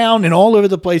up and down and all over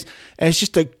the place. And it's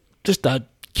just a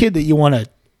kid that you want to...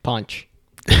 Punch.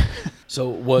 So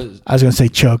was I was going to say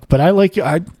choke, but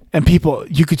and people,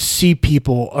 you could see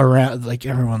people around, like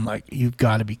everyone, like, you've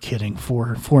got to be kidding.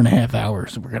 4.5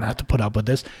 hours. We're going to have to put up with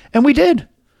this. And we did.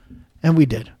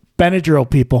 Benadryl,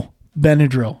 people.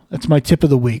 Benadryl. That's my tip of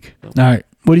the week. All right.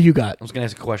 What do you got? I was going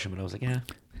to ask a question, but I was like, yeah.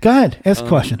 Go ahead. Ask a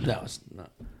question. No, it's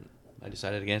not. I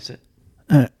decided against it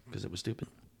Uh, because it was stupid.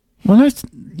 well,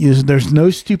 there's no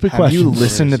stupid Have questions. you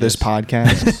listened to this Yes.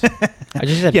 podcast? I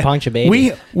just said Yeah, punch a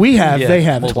baby. We have. Yeah. They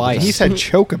have. Well, twice. He said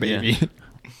choke a baby.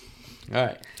 All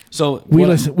right. So We what-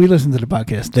 listen to the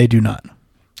podcast. They do not.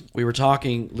 We were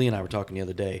talking. Lee and I were talking the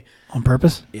other day. On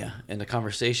purpose? Yeah, and the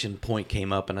conversation point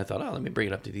came up, and I thought, oh, let me bring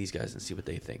it up to these guys and see what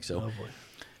they think. So,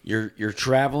 you're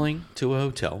traveling to a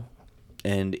hotel,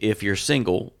 and if you're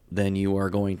single, then you are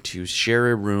going to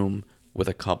share a room with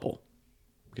a couple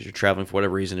because you're traveling for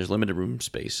whatever reason. There's limited room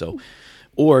space. So,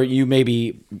 or you may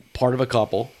be part of a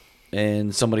couple,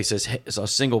 and somebody says, hey, so a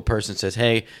single person says,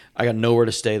 "Hey, I got nowhere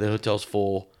to stay. The hotel's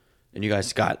full." And you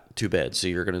guys got 2 beds, so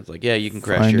you're gonna like, yeah, you can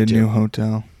crash Find here a too, new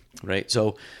hotel. right?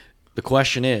 So the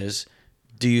question is,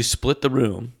 do you split the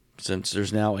room since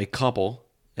there's now a couple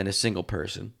and a single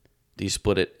person? Do you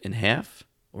split it in half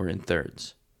or in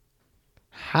thirds?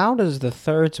 How does the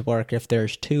thirds work if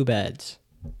there's 2 beds?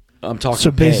 I'm talking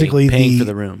So basically, paying for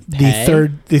the room. The Pay?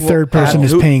 third person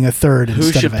is who- paying a third Who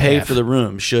instead should of a pay half. for the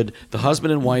room? Should the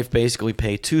husband and wife basically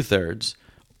pay 2/3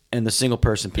 and the single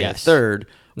person pay Yes. a third,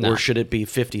 No. or should it be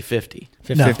 50-50?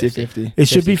 No. 50-50. It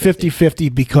should be 50-50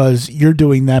 because you're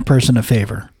doing that person a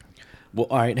favor. Well,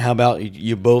 all right. How about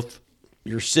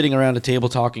you're sitting around a table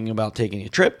talking about taking a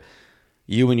trip.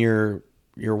 You and your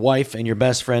wife and your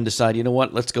best friend decide, you know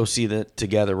what? Let's go see that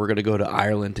together. We're going to go to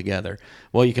Ireland together.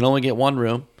 Well, you can only get one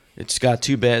room. It's got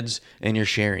 2 beds, and you're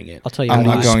sharing it. I'll tell you I'm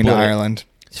why. not going to split it? Ireland.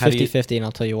 It's How do you- 50-50, and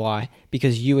I'll tell you why.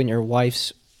 Because you and your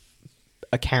wife's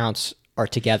accounts are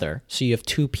together. So you have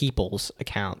 2 people's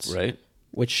accounts. Right.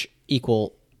 Which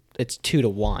equal, it's 2 to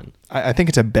 1. I think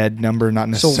it's a bed number, not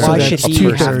why necessarily should a he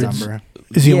person have- number.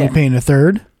 Is he Yeah. only paying a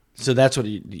third? So that's what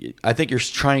I think you're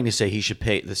trying to say. He should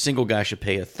pay. The single guy should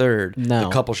pay a third. No. The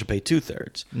couple should pay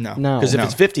 2/3. No. No. Because if No.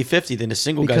 it's 50-50, then the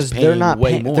single Because guy's paying they're not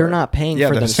way pay- more. they're not paying Yeah,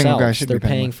 for the single guy themselves. should be They're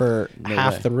paying paying more. for No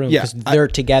half way. the room Yeah, because they're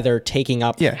together taking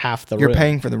up Yeah, half the you're room.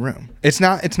 paying for the room. It's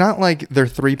not like there are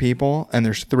 3 people and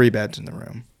there's 3 beds in the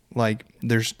room. Like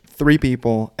there's 3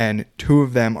 people and 2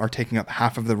 of them are taking up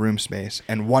half of the room space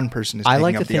and one person is I taking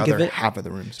like up to the think of other it- half of the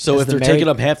room space. So Is if the they're married- taking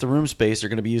up half the room space, they're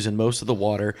going to be using most of the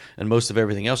water and most of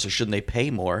everything else. So shouldn't they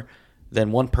pay more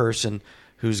than one person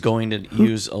who's going to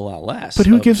use a lot less? But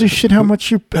who of gives a the- shit how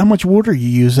much water you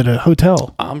use at a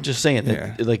hotel? I'm just saying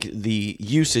that, Yeah. like the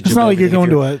usage. It's of not like you're everything, if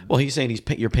going to a- Well, he's saying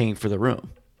you're paying for the room.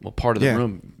 Well, part of the Yeah.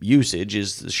 room usage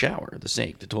is the shower, the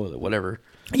sink, the toilet, whatever.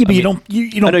 Yeah, but I you mean, don't.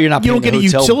 You don't. I know you're not. You don't paying get a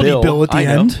the hotel utility bill at the I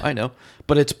know, end. I know,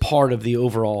 but it's part of the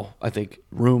overall, I think,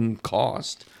 room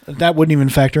cost. That wouldn't even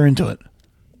factor into it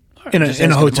in a Just in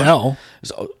a asking the hotel.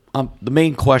 question. So, the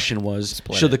main question was: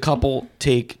 should the couple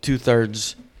take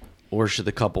 2/3, or should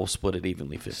the couple split it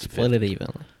evenly, 50-50? Split it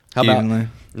evenly. How about Evenly.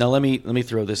 now? Let me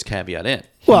throw this caveat in.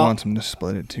 He Well, wants them to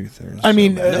split it 2/3. I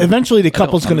mean, so bad. eventually the I know,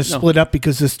 couple's going to no. split up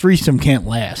because this threesome can't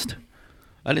last.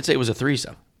 I didn't say it was a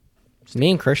threesome.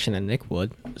 Me and Christian and Nick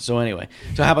would. So anyway,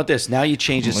 so how about this? Now you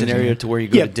change the Losing scenario it. to where you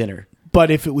go Yeah. to dinner.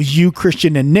 But if it was you,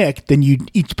 Christian, and Nick, then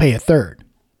you'd each pay a third.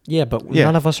 Yeah, but Yeah.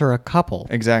 none of us are a couple.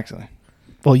 exactly.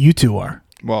 Well, you two are.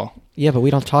 Well, Yeah, but we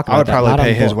don't talk about I would that. probably Not on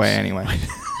pay his books. way anyway.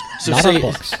 So Not say, on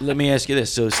books. let me ask you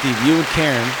this. So Steve, you and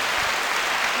Karen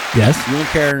Yes.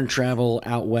 travel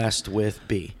out west with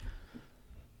B.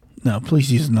 No,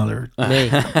 please use another. Me.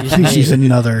 Use Please use me.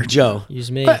 another. Joe.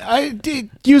 Use me. I did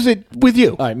use it with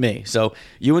you. All right, me. So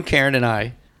you and Karen and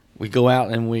I, we go out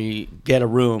and we get a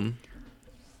room.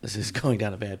 This is going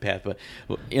down a bad path, but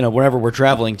wherever we're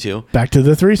traveling to. Back to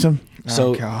the threesome. So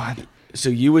Oh God. So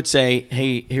you would say,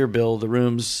 "Hey, here, Bill, the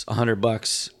room's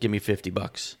 $100. Give me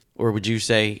 $50." Or would you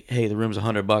say, "Hey, the room's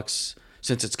 $100.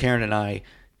 since it's Karen and I,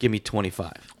 give me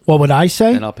 25, What would I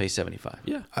say? and I'll pay 75.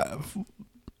 Yeah.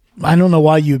 I don't know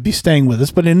why you'd be staying with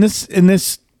us, but in this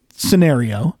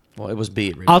scenario, Well, it was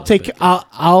B.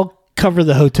 I'll cover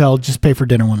the hotel, just pay for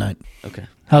dinner one night. Okay.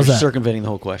 How's You're that? circumventing the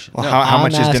whole question. Well, No, how I'm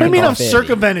much is asking- dinner I mean, I'm cost?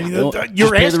 circumventing. Well, You're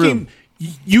just pay the asking. room.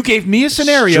 You gave me a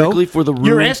scenario. Strictly for the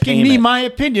You're room asking me payment. my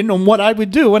opinion on what I would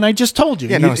do, and I just told you.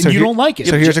 Yeah, no, you, so you here- don't like it.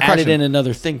 so here's just a added question. in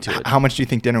another thing to it. How much do you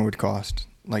think dinner would cost?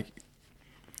 Like,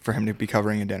 for him to be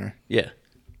covering a dinner? Yeah.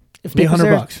 If Be Nick was $100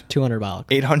 there, bucks. $200.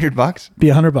 $800? Be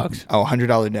 $100. Oh,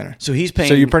 $100 dinner. So he's paying.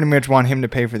 So you pretty much want him to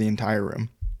pay for the entire room.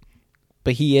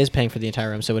 But he is paying for the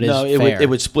entire room, so it is no, fair. it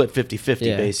would split 50-50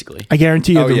 Yeah. basically I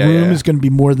guarantee you, Oh, the yeah, room yeah. is going to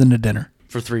be more than the dinner.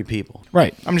 for 3 people.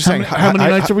 Right. I'm just how saying, Many, how many I-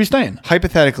 nights are we staying?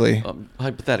 Hypothetically,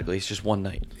 Hypothetically, it's just one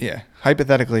night. yeah.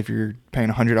 Hypothetically, if you're paying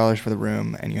 $100 for the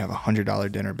room and you have a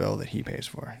 $100 dinner bill that he pays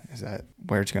for, is that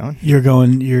where it's going? You're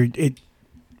going.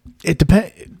 It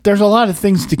depends. There's a lot of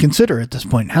things to consider at this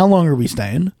point. How long are we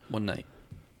staying? One night.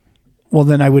 Well,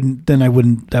 then I wouldn't. That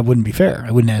wouldn't be fair.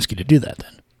 I wouldn't ask you to do that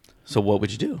then. So what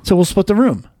would you do? So we'll split the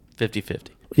room. 50-50.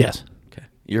 Yes. Okay.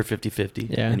 You're 50-50.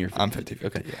 Yeah. And you're I'm 50-50. 50-50,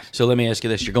 Okay. yes. So let me ask you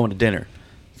this. You're going to dinner.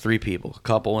 3 people. A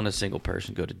couple and a single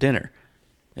person go to dinner.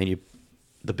 And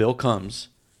the bill comes,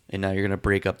 and now you're going to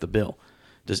break up the bill.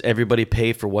 Does everybody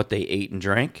pay for what they ate and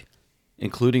drank,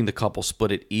 including the couple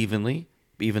split it evenly?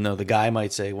 Even though the guy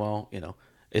might say, well,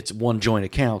 it's one joint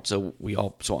account, so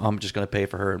I'm just going to pay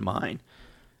for her and mine,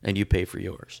 and you pay for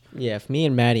yours. Yeah, if me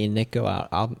and Maddie and Nick go out,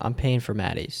 I'm paying for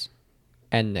Maddie's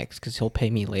and Nick's because he'll pay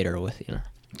me later with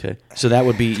Okay. So that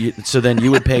would be. So then you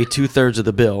would pay 2/3 of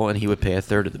the bill, and he would pay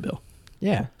 1/3 of the bill.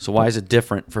 Yeah. So why is it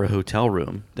different for a hotel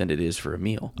room than it is for a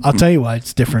meal? I'll tell you why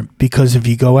it's different. Because if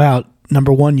you go out,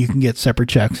 number one, you can get separate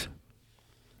checks,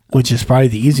 which is probably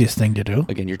the easiest thing to do.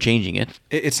 Again, you're changing it.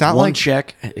 It's not one like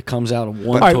check. It comes out of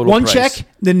one All right, total one price. check.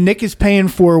 Then Nick is paying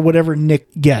for whatever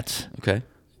Nick gets. Okay.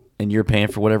 And you're paying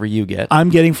for whatever you get. I'm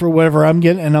getting for whatever I'm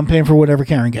getting, and I'm paying for whatever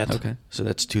Karen gets. Okay. So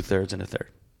that's 2/3 and 1/3.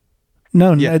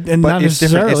 No, Yeah, and but not it's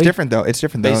different. necessarily. It's different though. It's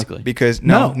different though. Basically. Because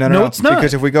No, no, it's not.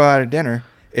 Because if we go out to dinner,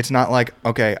 it's not like,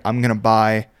 okay, I'm gonna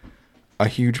buy a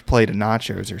huge plate of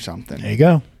nachos or something, There you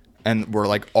go. and we're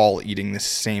like all eating the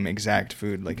same exact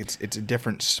food. Like it's a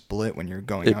different split when you're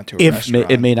going out to a If- restaurant.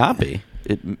 It may not be.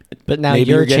 But now maybe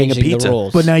you're getting a changing the pizza.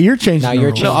 rules. But now you're changing. Now the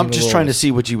you're rules. No, I'm the just trying to rules.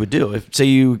 see what you would do. If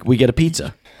we get a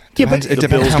pizza. Yeah, but it the depends.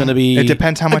 bill's How, gonna be- it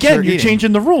depends how much again, they're you're eating.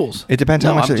 changing the rules. It depends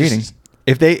how No, much I'm they're just- eating.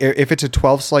 If it's a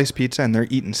 12 slice pizza and they're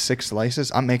eating 6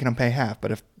 slices, I'm making them pay half.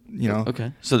 But if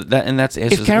Okay. So that's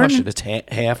answers the Karen- question. It's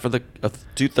half for the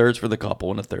 2/3 for the couple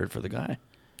and 1/3 for the guy.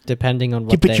 depending on Yeah,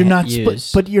 what but they you're not.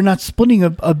 use. But you're not splitting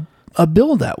a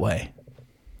bill that way.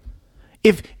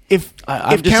 If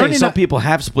I'm if just Karen saying and some I- people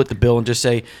have split the bill and just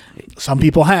say some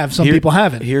people have, some here- people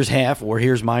haven't. Here's half, or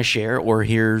here's my share, or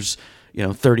here's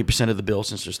 30% of the bill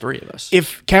since there's 3 of us.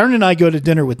 If Karen and I go to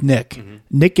dinner with Nick,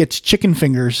 Nick gets chicken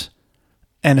fingers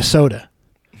and a soda.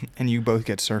 and you both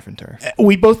get surf and turf.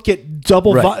 We both get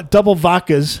double Right. double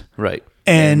vodkas right.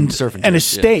 and surf and a turf, yeah.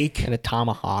 steak. and a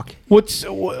tomahawk.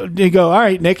 You go, all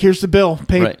right, Nick, here's the bill.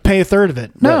 Pay Right. pay a third of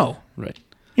it. No. Right.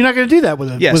 You're not going to do that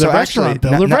with a Yeah, with a so restaurant actually,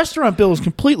 bill. The not- restaurant bill is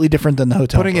completely different than the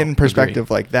hotel Putting bill. it in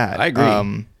perspective like that, I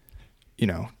agree.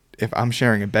 If I'm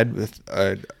sharing a bed with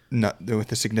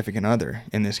a significant other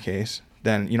in this case,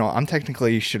 then I'm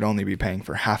technically should only be paying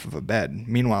for half of a bed.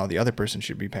 Meanwhile, the other person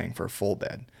should be paying for a full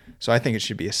bed. So I think it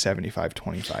should be a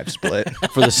 75-25 split.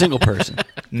 For the single person.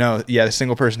 No, yeah, the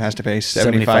single person has to pay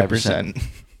 75%.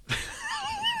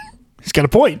 He's got a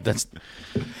point. That's.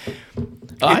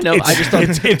 I know. I just thought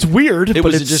it's weird, it but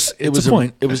was it's just it's a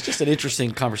point. It was just an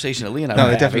interesting conversation that Lee and I No,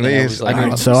 were it having, definitely and I is. was like, I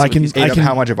mean, oh, so I can- he's- Ate I up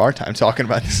how much of our time talking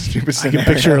about this stupid I scenario.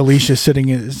 can picture Alicia sitting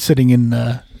in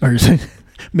or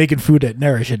making food at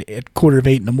Nourish at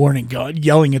 7:45 in the morning,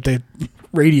 yelling at the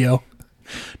radio.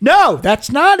 No,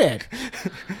 that's not it.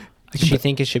 Does she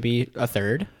think it should be a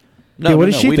third? No, Yeah, what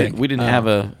no, does no, she we think? Didn't, we didn't have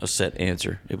a set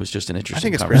answer. It was just an I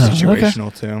interesting think it's very conversation. okay.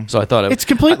 situational too. So I thought It's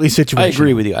completely situational. I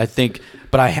agree with you. I think,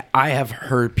 but I have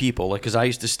heard people because I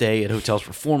used to stay at hotels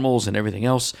for formals and everything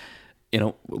else.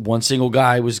 One single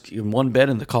guy was in one bed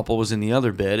and the couple was in the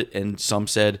other bed, and some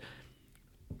said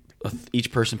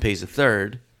each person pays a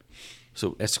third.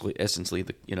 So essentially,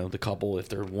 the couple, if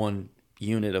they're one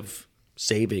unit of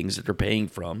savings that they're paying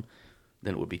from,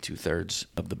 then it would be 2/3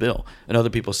 of the bill. And other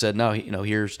people said, no,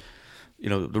 here's.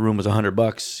 The room was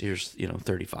 $100. Here's,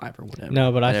 35 or whatever.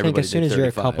 No, but I And think everybody as soon did as you're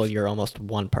a 35. couple, you're almost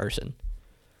one person.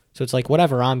 So it's like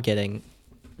whatever I'm getting,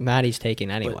 Maddie's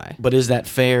taking anyway. But is that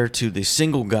fair to the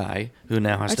single guy who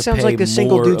now has That to sounds pay like the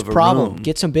single more dude's of a problem. room?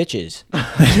 Get some bitches.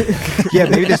 Yeah,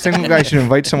 maybe the single guy should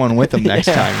invite someone with him next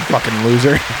time. Fucking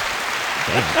loser.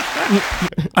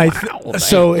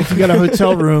 So if you got a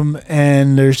hotel room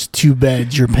and there's 2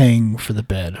 beds, you're paying for the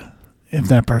bed. If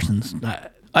that person's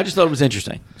not. I just thought it was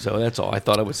interesting, so that's all. I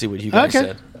thought I would see what you guys Okay.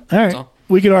 said. All right. all.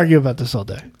 We could argue about this all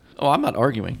day. Oh, I'm not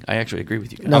arguing. I actually agree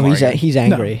with you guys. No, I'm he's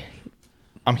angry.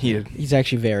 I'm heated. He's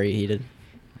actually very heated.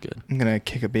 Good. I'm gonna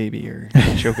kick a baby or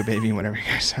choke a baby, whatever you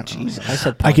guys said. I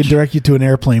said I could punch. direct you to an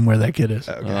airplane where that kid is.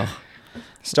 Okay. Oh.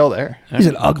 Still there. He's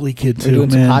an ugly kid We're too, doing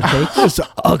some man. hot takes? Just an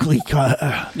ugly.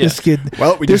 This kid.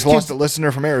 Well, we this just lost kid- a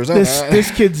listener from Arizona. This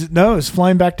kid's it's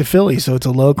flying back to Philly, so it's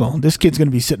a local. This kid's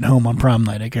gonna be sitting home on prom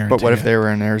night. I guarantee. But what if you. they were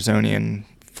an Arizonian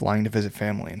flying to visit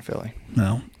family in Philly?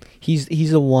 No. He's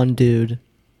the one dude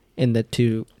in the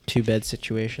two bed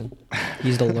situation.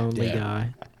 He's the lonely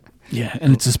guy. Yeah,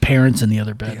 and it's his parents in the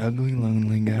other The bed. ugly,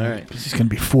 lonely guy. All right. He's gonna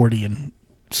be 40 and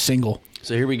single.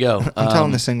 So here we go. I'm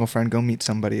telling the single friend, go meet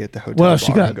somebody at the hotel What else you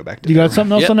bar got? and go back to You their got room.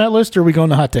 something else Yep. on that list, or are we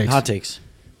going to hot takes? hot takes.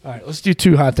 All right, let's do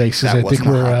 2 hot takes because That I think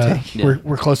wasn't a hot take. Yeah.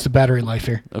 we're close to battery life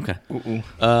here. Okay. Ooh.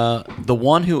 The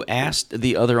one who asked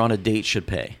the other on a date should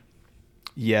pay.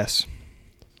 Yes.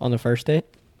 On the first date?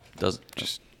 Does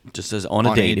just says on a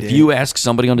On a date. If date. you ask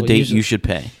somebody on a Well, date, usually- you should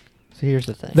pay. So here's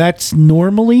the thing. That's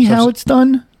normally So how s- it's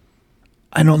done.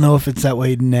 I don't know if it's that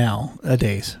way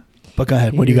nowadays. But go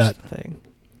ahead. What do you Here's got? the thing.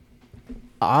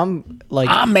 I'm like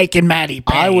I'm making Maddie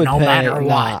pay I would no pay, matter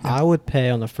nah, what. I would pay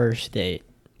on the first date,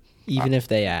 even if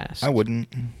they ask. I wouldn't.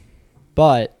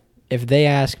 But if they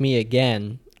ask me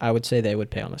again, I would say they would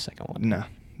pay on the second one. No.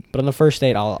 But on the first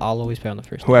date, I'll always pay on the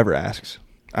first date. Whoever asks.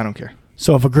 I don't care.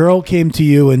 So if a girl came to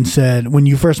you and said, when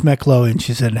you first met Chloe, and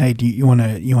she said, "Hey, do you want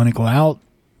to go out?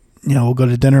 You know, we'll go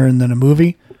to dinner and then a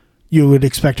movie." You would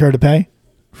expect her to pay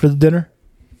for the dinner?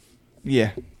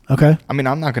 Yeah. Okay. I mean,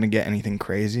 I'm not going to get anything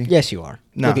crazy. Yes, you are.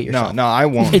 No, Look at no, yourself. no, I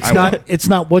won't. It's I not. won't. It's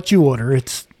not what you order.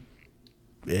 It's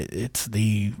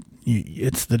the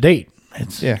date.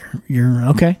 It's Yeah. You're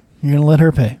okay. You're gonna let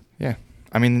her pay. Yeah.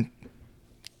 I mean,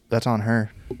 that's on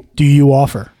her. Do you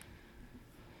offer?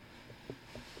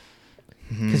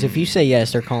 Because if you say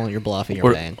yes, they're calling your bluff and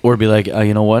you're paying. Or be like,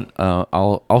 you know what?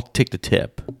 I'll take the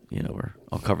tip. You know, or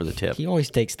I'll cover the tip. He always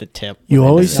takes the tip. You when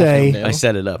always there's nothing say- new. I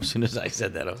set it up. As soon as I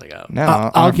said that, I was like, oh. No,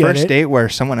 I'll on a get first it. date where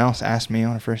someone else asked me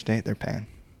on a first date, they're paying.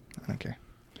 I don't care.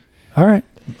 All right.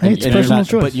 Hey, it's And you're personal not,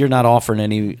 choice. but you're not offering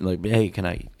any like, hey, can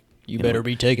I? You know, better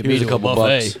be taking me here's to a couple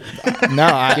bucks. No,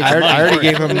 I already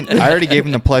gave him. I already gave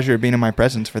him the pleasure of being in my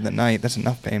presence for the night. That's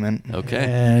enough payment. Okay.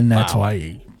 and that's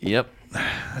why. Yep.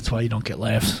 That's why you don't get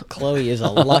laughs. Chloe is a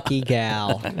lucky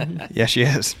gal. Yeah, she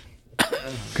is.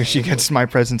 Because she gets my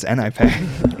presence and I pay.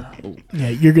 Yeah,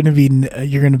 you're gonna be.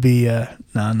 No,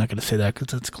 I'm not gonna say that because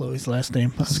that's Chloe's last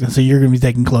name. I was gonna say you're gonna be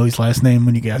taking Chloe's last name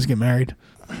when you guys get married.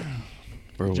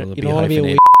 Or will it You be don't want to be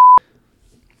a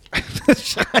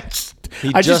hyphenated? He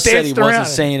I just just said he danced around wasn't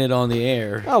it. saying it on the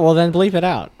air. Oh, well, then bleep it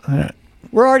out. All right.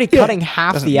 We're already Yeah. cutting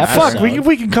half Doesn't the matter. episode. Fuck,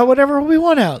 we can cut whatever we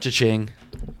want out. Cha-ching.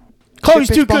 Chloe's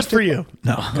Shit, too bitch, good busted. for you.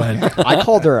 No, go ahead. I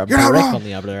called her a You're not brick wrong. on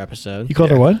the other episode. You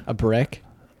called her what? A brick.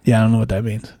 Yeah, I don't know what that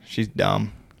means. She's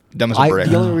dumb. Dumb as a brick.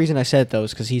 The only reason I said it, though,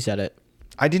 is because he said it.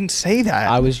 I didn't say that.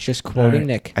 I was just quoting right.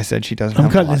 Nick. I said she doesn't. I'm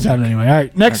have cutting this out logic. anyway. All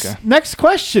right, next Okay. next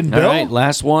question, All Bill. right.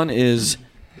 Last one is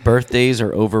birthdays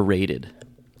are overrated.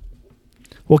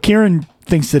 Well, Kieran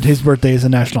thinks that his birthday is a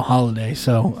national holiday,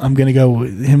 so I'm gonna go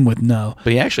with him with no.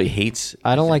 But he actually hates.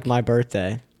 I don't like my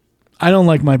birthday I don't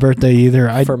like my birthday either.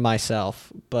 for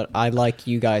myself, but I like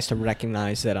you guys to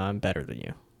recognize that I'm better than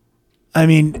you. I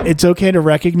mean, it's okay to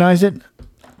recognize it,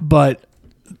 but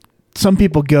some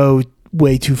people go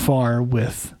way too far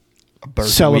with A birth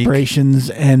celebrations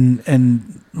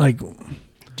and like, week.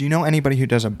 Do you know anybody who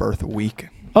does a birth week?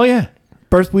 oh yeah,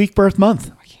 birth week, birth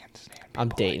month. I can't stand. I'm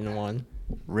dating one.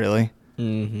 Really?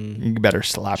 Mm-hmm. You better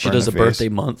slap She her does a in the face. birthday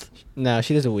month. No,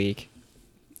 she does a week.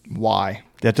 Why?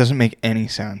 That doesn't make any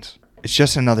sense. It's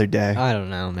just another day. I don't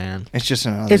know, man. It's just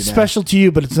another It's day. special to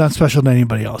you, but it's not special to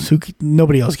anybody else.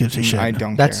 Nobody else gives a shit. I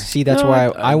don't That's care. that's No, why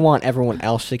I- I want everyone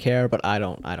else to care, but I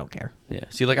don't care. Yeah.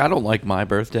 See, like I don't like my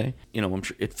birthday. You know, I'm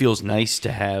sure it feels nice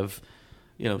to have,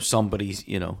 you know, somebody's,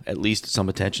 you know, at least some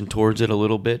attention towards it a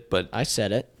little bit. But I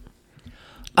said it.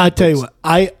 I tell you what,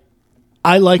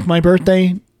 I like my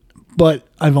birthday, but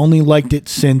I've only liked it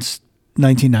since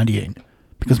 1998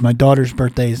 because my daughter's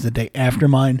birthday is the day after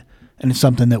mine, and it's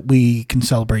something that we can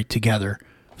celebrate together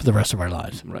for the rest of our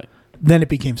lives. right. Then it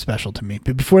became special to me.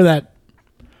 But before that,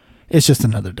 it's just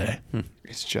another day.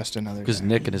 It's just another Because day.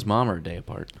 Nick and his mom are a day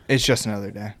apart. It's just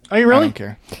another day. Are you really? I don't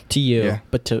care. To you, Yeah.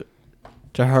 but to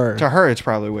her. To her, it's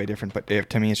probably way different, but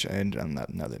to me, it's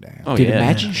another day. Oh Dude, yeah.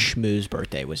 imagine Shmoo's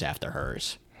birthday was after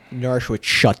hers. Nourish would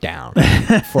shut down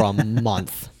for a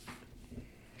month.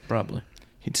 Probably.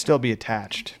 He'd still be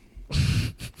attached.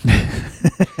 Do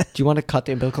you want to cut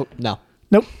the umbilical? No.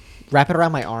 Nope. Wrap it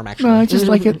around my arm, actually. No, I just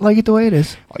like it the way it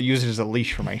is. I'll use it as a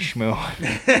leash for my schmoo.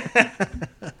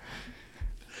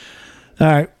 All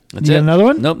right. That's you it. got another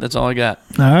one? Nope, that's all I got.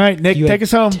 All right, Nick, You take had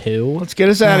us home. 2? Let's get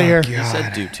us out of here. He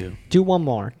said do two. Do one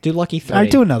more. Do lucky 3. All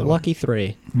right, do another one. Lucky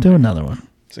 3. Do another one.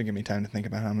 So give me time to think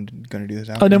about how I'm going to do this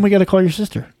out. Oh, then we got to call your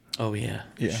sister. Oh yeah.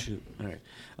 Yeah. Shoot. All right.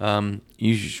 I don't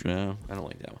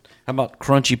like that one. How about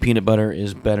crunchy peanut butter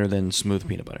is better than smooth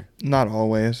peanut butter? Not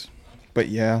always, but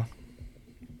yeah.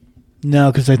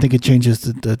 No, because I think it changes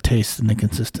the taste and the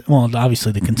consistent. Well,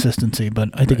 obviously the consistency, but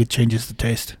I think it changes the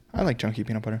taste. I like chunky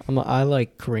peanut butter. I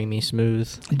like creamy smooth.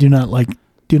 I do not like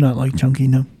chunky.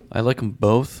 No. I like them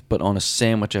both, but on a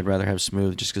sandwich, I'd rather have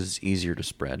smooth just because it's easier to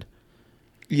spread.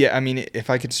 Yeah, I mean, if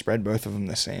I could spread both of them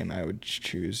the same, I would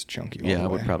choose chunky. All Yeah, the I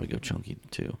would way. probably go chunky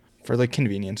too. For like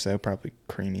convenience, though, probably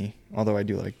creamy. Although I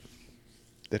do like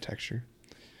the texture.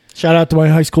 Shout out to my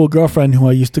high school girlfriend who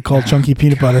I used to call chunky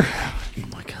peanut butter. Oh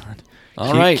my god!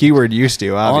 All right. Keyword used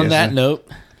to. Obviously. On that note,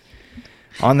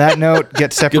 On that note,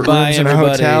 get separate Goodbye, rooms in a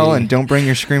everybody. hotel and don't bring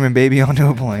your screaming baby onto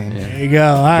a plane. There you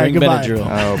go. All right, bring goodbye. Benadryl.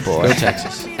 Oh boy. Go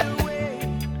Texas.